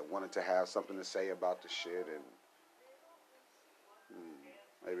 like I said, wanted to have something to say about the shit, and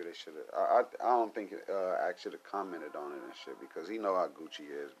maybe they should have. I don't think Ack should have commented on it and shit, because he know how Gucci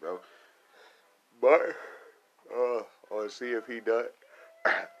is, bro. But I want to see if he does.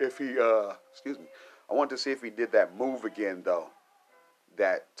 If he excuse me, I want to see if he did that move again though.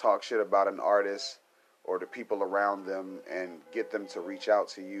 That talk shit about an artist or the people around them and get them to reach out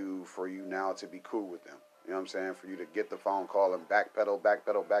to you for you now to be cool with them. You know what I'm saying? For you to get the phone call and backpedal,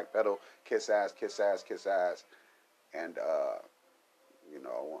 kiss ass. And, I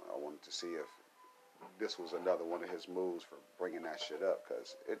wanted to see if this was another one of his moves for bringing that shit up.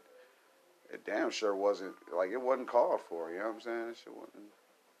 Because it damn sure wasn't, like, it wasn't called for. You know what I'm saying? It shit wasn't,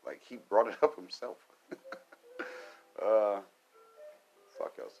 like, he brought it up himself.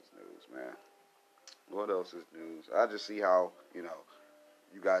 Fuck else is news, man. What else is news? I just see how, you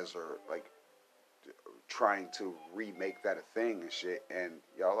guys are, like, trying to remake that a thing and shit, and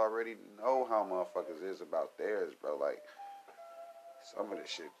y'all already know how motherfuckers is about theirs, bro. Like, some of this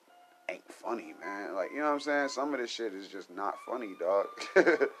shit ain't funny, man. Like, you know what I'm saying? Some of this shit is just not funny, dog.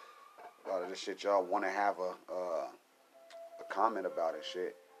 A lot of this shit y'all want to have a comment about and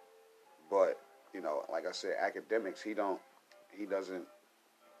shit, but, like I said, Academics, he doesn't,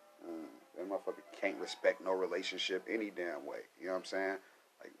 that motherfucker can't respect no relationship any damn way. You know what I'm saying?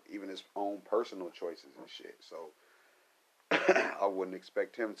 Like, even his own personal choices and shit. So, I wouldn't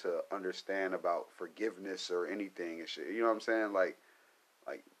expect him to understand about forgiveness or anything and shit. You know what I'm saying? Like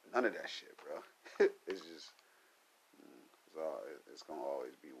none of that shit, bro. It's just, it's gonna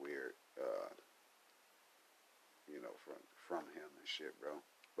always be weird, from him and shit, bro.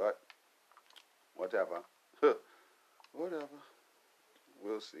 But, whatever. Whatever.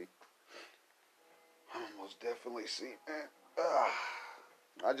 We'll see. I'll most definitely see, man.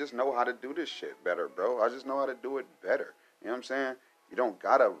 I just know how to do this shit better, bro. I just know how to do it better. You know what I'm saying? You don't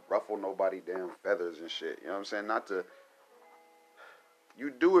gotta ruffle nobody damn feathers and shit. You know what I'm saying? Not to.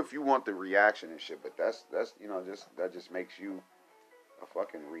 You do if you want the reaction and shit, but that's that just makes you a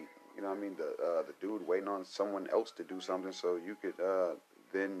fucking you know what I mean? The dude waiting on someone else to do something so you could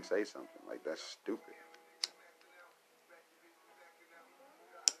then say something. Like, that's stupid.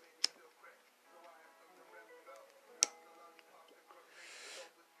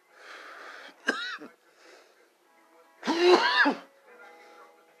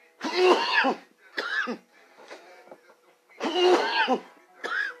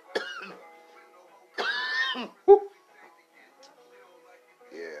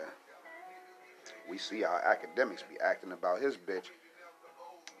 Yeah. We see how Academics be acting about his bitch.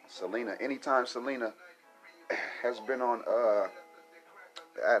 Selena, anytime Selena has been on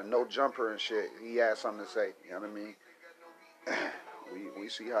at No Jumper and shit, he has something to say. You know what I mean? We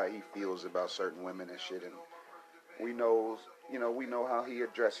see how he feels about certain women and shit, and we know how he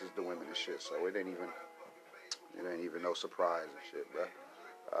addresses the women and shit. So it ain't even no surprise and shit, bro.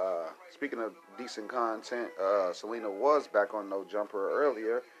 Speaking of decent content, Selena was back on No Jumper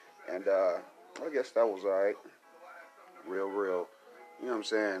earlier, and I guess that was alright. Real. You know what I'm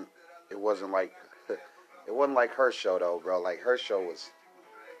saying? It wasn't like her show though, bro. Like, her show was,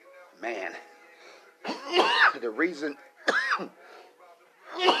 man. The reason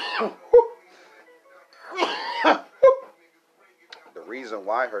The reason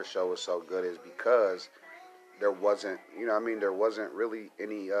why her show was so good is because there wasn't, there wasn't really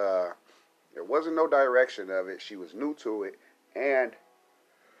any, there wasn't no direction of it. She was new to it, and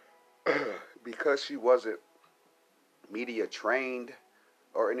because she wasn't media trained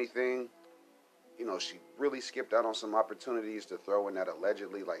or anything, she really skipped out on some opportunities to throw in that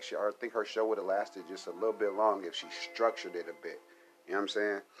allegedly. Like, I think her show would have lasted just a little bit long if she structured it a bit. You know what I'm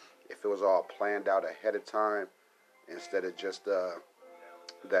saying? If it was all planned out ahead of time instead of just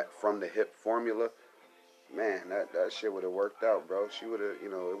that from the hip formula, man, that shit would have worked out, bro. She would have,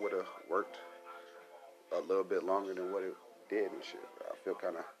 it would have worked a little bit longer than what it did and shit. I felt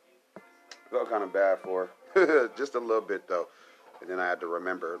kind of bad for her, just a little bit though. And then I had to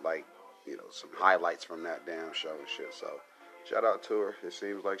remember, like, some highlights from that damn show and shit. So, shout out to her. It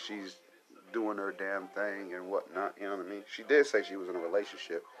seems like she's doing her damn thing and whatnot. You know what I mean? She did say she was in a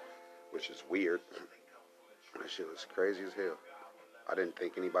relationship, which is weird. That shit was crazy as hell. I didn't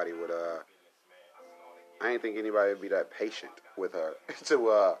think anybody would. I didn't think anybody would be that patient with her to, you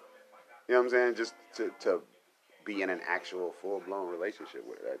know what I'm saying? Just to be in an actual full blown relationship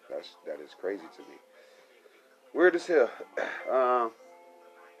with her. That is crazy to me. Weird as hell.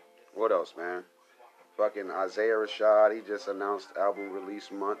 What else, man? Fucking Isaiah Rashad, he just announced album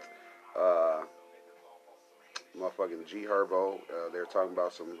release month. Motherfucking G Herbo, they're talking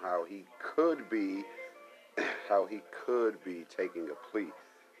about how he could be taking a plea,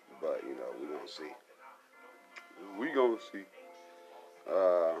 but we gonna see. We gonna see.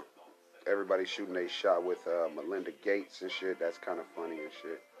 Everybody shooting a shot with Melinda Gates and shit. That's kind of funny and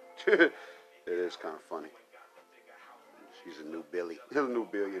shit. It is kind of funny. She's a new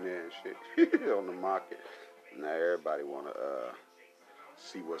billionaire and shit on the market. Now everybody wanna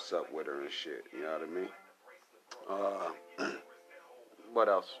see what's up with her and shit. You know what I mean? What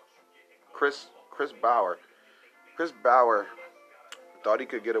else? Chris Bauer. Chris Bauer thought he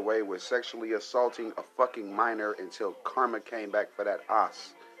could get away with sexually assaulting a fucking minor until karma came back for that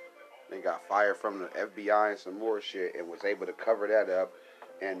ass. They got fired from the FBI and some more shit and was able to cover that up,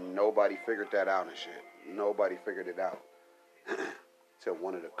 and nobody figured that out and shit. Nobody figured it out. Till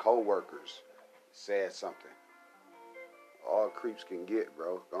one of the co-workers said something. All creeps can get,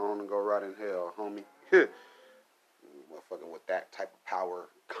 bro. Go on and go right in hell, homie. Motherfucking with that type of power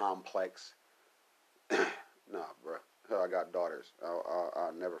complex. Nah, bro. Hell, I got daughters.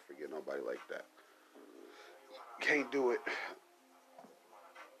 I'll never forget nobody like that. Can't do it.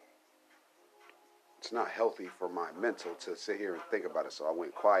 It's not healthy for my mental to sit here and think about it, so I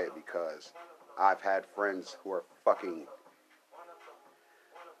went quiet because I've had friends who are fucking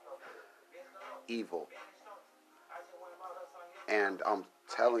evil. And I'm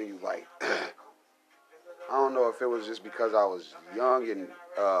telling you, like, I don't know if it was just because I was young and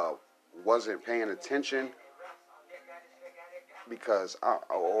wasn't paying attention, because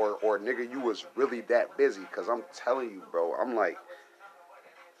or nigga, you was really that busy. Because I'm telling you, bro,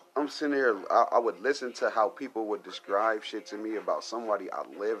 I'm sitting here, I would listen to how people would describe shit to me about somebody I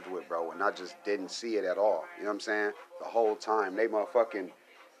lived with, bro, and I just didn't see it at all. You know what I'm saying? The whole time. They motherfucking,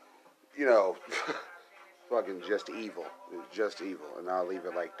 fucking just evil. Just evil. And I'll leave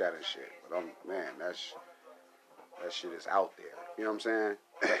it like that and shit. But that shit is out there. You know what I'm saying?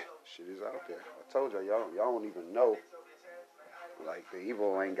 Shit is out there. I told y'all don't even know. Like, the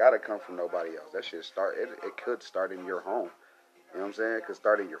evil ain't gotta come from nobody else. That shit it could start in your home. You know what I'm saying? It could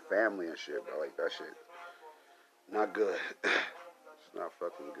start in your family and shit, bro. Like, that shit, not good. It's not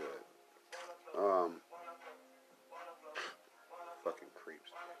fucking good. Fucking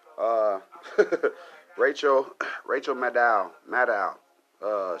creeps. Rachel Maddow.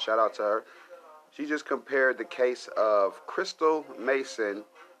 Shout out to her. She just compared the case of Crystal Mason.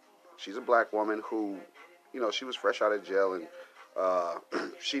 She's a black woman who, she was fresh out of jail, and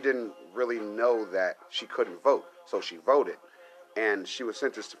she didn't really know that she couldn't vote, so she voted. And she was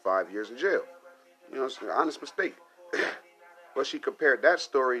sentenced to 5 years in jail. It's an honest mistake. But she compared that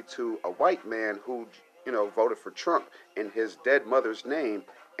story to a white man who, voted for Trump in his dead mother's name,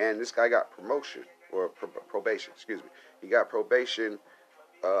 and this guy got probation, excuse me. He got probation,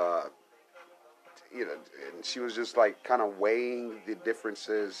 and she was just like kind of weighing the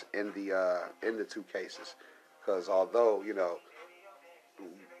differences in the two cases. Because although,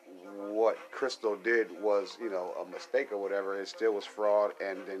 what Crystal did was, a mistake or whatever, it still was fraud,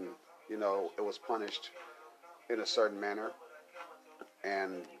 and then, it was punished in a certain manner.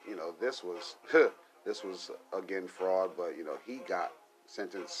 And, this was again fraud, but, he got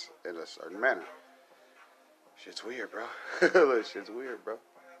sentenced in a certain manner. Shit's weird, bro. Shit's weird, bro.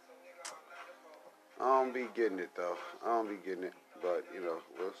 I don't be getting it though. I don't be getting it, but you know,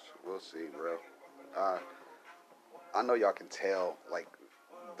 we'll see, bro. I I know y'all can tell like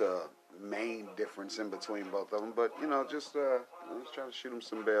the main difference in between both of them, but you know, just try to shoot him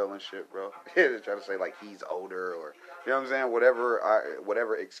some bail and shit, bro. Just try to say like he's older or you know what I'm saying,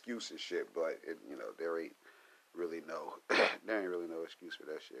 whatever excuse and shit, but you know there ain't really no there ain't really no excuse for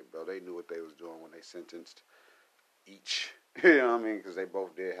that shit, bro. They knew what they was doing when they sentenced each. You know what I mean? Because they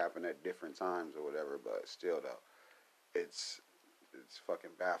both did happen at different times or whatever, but still though, it's it's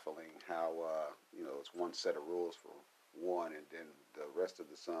fucking baffling how you know it's one set of rules for one, and then the rest of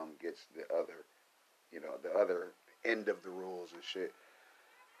the sum gets the other, you know, the other end of the rules and shit.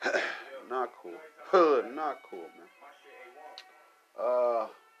 Not cool. Not cool, man. Uh,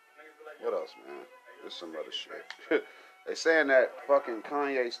 what else, man? There's some other shit. They saying that fucking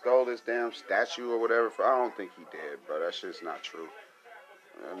Kanye stole this damn statue or whatever. I don't think he did, bro. That shit's not true.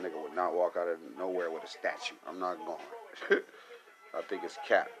 That nigga would not walk out of nowhere with a statue. I'm not going. I think it's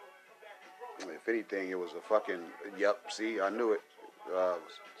cap. If anything, it was a fucking. Yup. See, I knew it. Was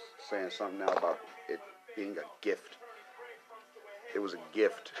saying something now about it being a gift. It was a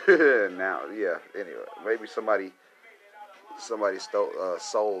gift. Now, yeah. Anyway, maybe somebody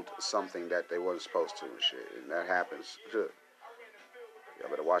sold something that they wasn't supposed to and shit, and that happens. Y'all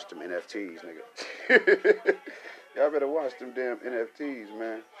better watch them NFTs, nigga. Y'all better watch them damn NFTs,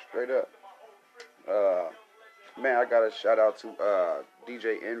 man. Straight up. Man, I got a shout out to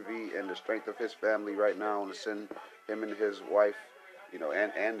DJ Envy and the strength of his family right now. I want to send him and his wife, you know,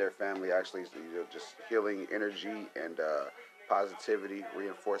 and their family actually, you know, just healing energy and positivity,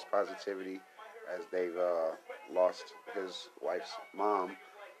 reinforced positivity, as they've lost his wife's mom.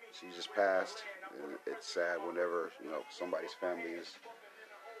 She just passed. And it's sad whenever you know somebody's family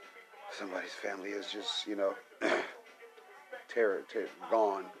is just you know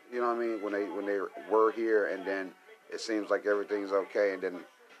gone. You know what I mean? When they were here, and then it seems like everything's okay, and then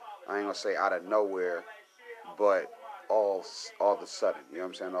I ain't gonna say out of nowhere, but all of a sudden, you know what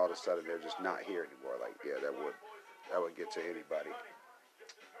I'm saying? All of a sudden, they're just not here anymore. Like, yeah, that would get to anybody.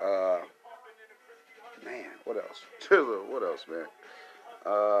 Uh, man, what else? What else, man?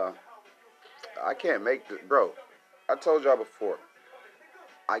 Uh, I can't make the bro. I told y'all before.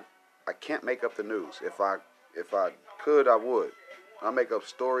 I I can't make up the news. If I could, I would. I make up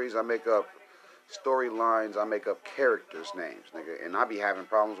stories. I make up storylines. I make up characters' names, nigga, and I be having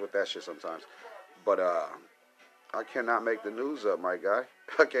problems with that shit sometimes. But I cannot make the news up, my guy.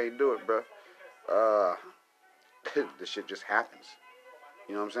 I can't do it, bro. Uh, this shit just happens.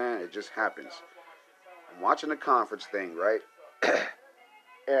 You know what I'm saying? It just happens. I'm watching the conference thing, right?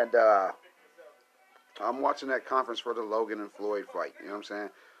 And I'm watching that conference for the Logan and Floyd fight. You know what I'm saying?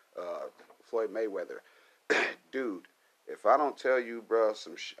 Floyd Mayweather. Dude, if I don't tell you, bro,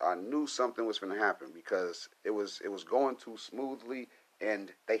 I knew something was going to happen because it was going too smoothly,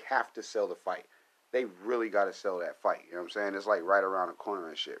 and they have to sell the fight. They really got to sell that fight. You know what I'm saying? It's like right around the corner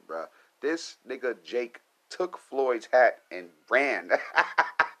and shit, bro. This nigga Jake took Floyd's hat and ran.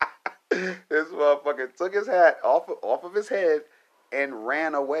 This motherfucker took his hat off of his head and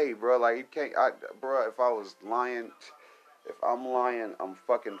ran away, bro. Like he can't, bro. If I was lying, if I'm lying,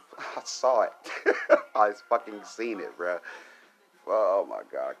 I saw it. I fucking seen it, bro. Oh my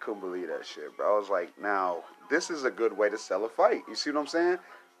god, I couldn't believe that shit, bro. I was like, now this is a good way to sell a fight. You see what I'm saying?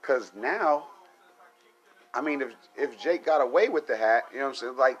 Cause now, I mean, if Jake got away with the hat, you know what I'm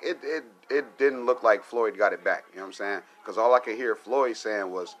saying? Like it didn't look like Floyd got it back. You know what I'm saying? Cause all I could hear Floyd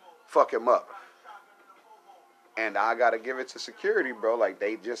saying was, "Fuck him up." And I gotta give it to security, bro. Like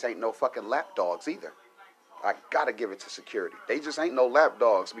they just ain't no fucking lapdogs either. I gotta give it to security. They just ain't no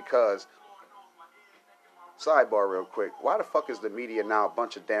lapdogs because. Sidebar real quick. Why the fuck is the media now a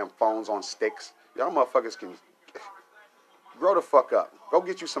bunch of damn phones on sticks? Y'all motherfuckers can grow the fuck up. Go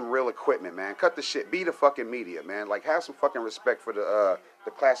get you some real equipment, man. Cut the shit. Be the fucking media, man. Like have some fucking respect for the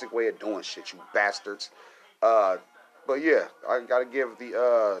classic way of doing shit, you bastards. But yeah, I gotta give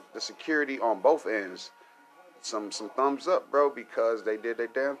the security on both ends some thumbs up, bro, because they did their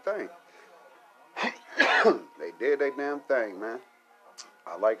damn thing. They did their damn thing, man.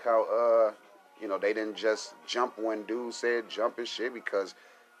 I like how you know, they didn't just jump when dude said jump and shit because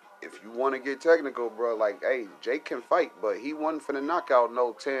if you want to get technical, bro, like, hey, Jake can fight, but he wasn't finna knock out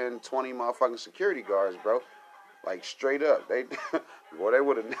no 10, 20 motherfucking security guards, bro. Like, straight up. They, boy, they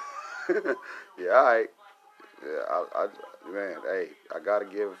would have, yeah, all right. Yeah, man, hey, I gotta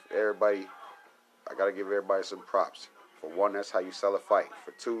give everybody some props. For one, that's how you sell a fight.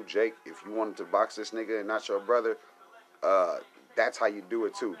 For two, Jake, if you wanted to box this nigga and not your brother, that's how you do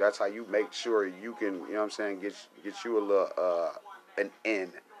it too. That's how you make sure you can, you know what I'm saying, get you a little an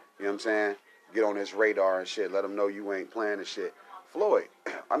in. You know what I'm saying? get on his radar and shit. Let him know you ain't playing and shit. Floyd,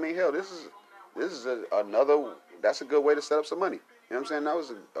 I mean, hell, this is another. That's a good way to set up some money. You know what I'm saying? That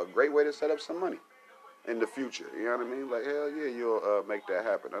was a great way to set up some money in the future. You know what I mean? Like, hell yeah, you'll make that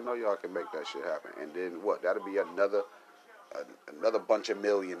happen. I know y'all can make that shit happen. And then what? That'll be another bunch of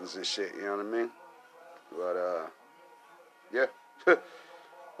millions and shit. You know what I mean? But yeah, I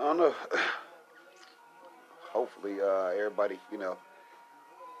don't know. Hopefully, everybody,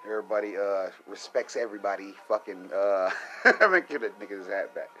 everybody respects everybody. Fucking, I'm gonna give that nigga his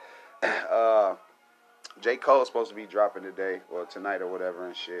hat back. J. Cole's supposed to be dropping today, or tonight, or whatever,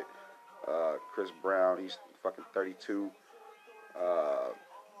 and shit. Chris Brown, he's fucking 32.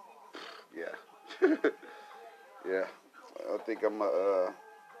 Yeah. Yeah. I think I'm, I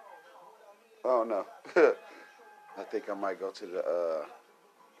don't know. I think I might go to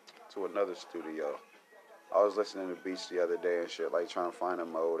another studio. I was listening to Beats the other day and shit, like trying to find a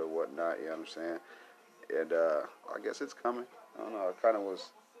mode or whatnot, you know what I'm saying? And I guess it's coming. I don't know, I kind of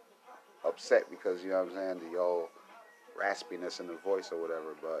was upset because, you know what I'm saying, the old raspiness in the voice or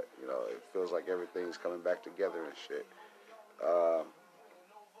whatever, but, it feels like everything's coming back together and shit.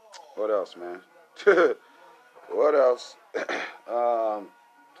 What else, man? What else?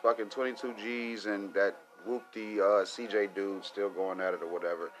 Fucking 22 G's and that whoopty CJ dude still going at it or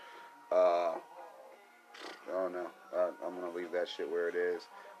whatever. I don't know. I'm going to leave that shit where it is.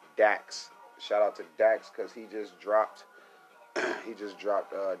 Dax. Shout out to Dax because he just dropped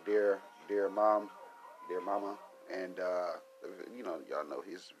Dear Mama. And, y'all know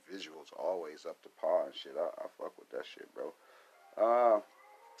his visuals always up to par and shit. I fuck with that shit, bro.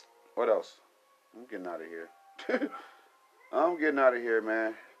 What else? I'm getting out of here. I'm getting out of here,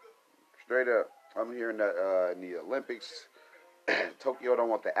 man. Straight up. I'm hearing that in the Olympics, Tokyo don't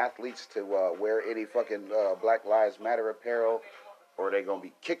want the athletes to wear any fucking Black Lives Matter apparel, or they gonna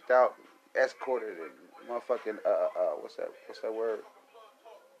be kicked out, escorted, and motherfucking what's that word?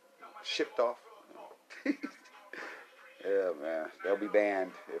 Shipped off. Yeah, man. They'll be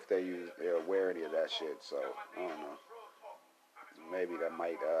banned if they wear any of that shit. So I don't know. Maybe that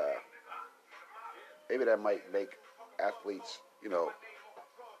might make athletes,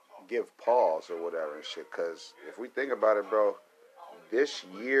 give pause or whatever and shit. Because if we think about it, bro, this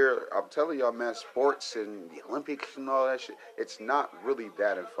year, I'm telling y'all, man, sports and the Olympics and all that shit, it's not really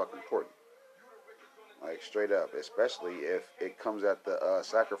that fucking important. Like, straight up. Especially if it comes at the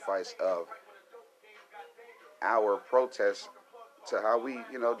sacrifice of our protest to how we,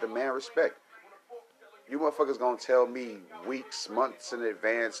 demand respect. You motherfuckers gonna tell me weeks, months in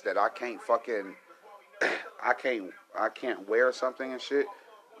advance that I can't fucking, I can't wear something and shit.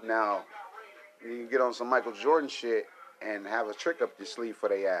 Now, you can get on some Michael Jordan shit and have a trick up your sleeve for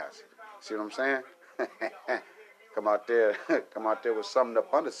their ass. See what I'm saying? come out there with something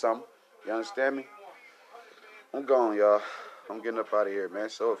up under something. You understand me? I'm gone, y'all. I'm getting up out of here, man.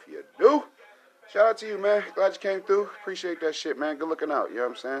 So if you do, shout out to you, man. Glad you came through. Appreciate that shit, man. Good looking out. You know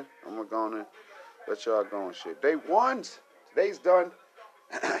what I'm saying? I'm gonna go on and let y'all go and shit. Day one's. Today's done.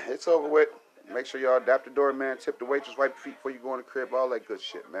 It's over with. Make sure y'all adapt the door, man. Tip the waitress, wipe your feet before you go in the crib. All that good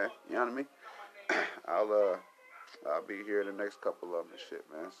shit, man. You know what I mean? I'll be here in the next couple of them and shit,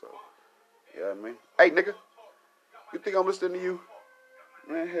 man. So, you know what I mean? Hey, nigga. You think I'm listening to you?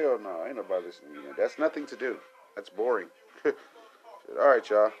 Man, hell no. Ain't nobody listening to you, man. That's nothing to do. That's boring. All right,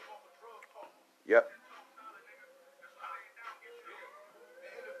 y'all. Yep.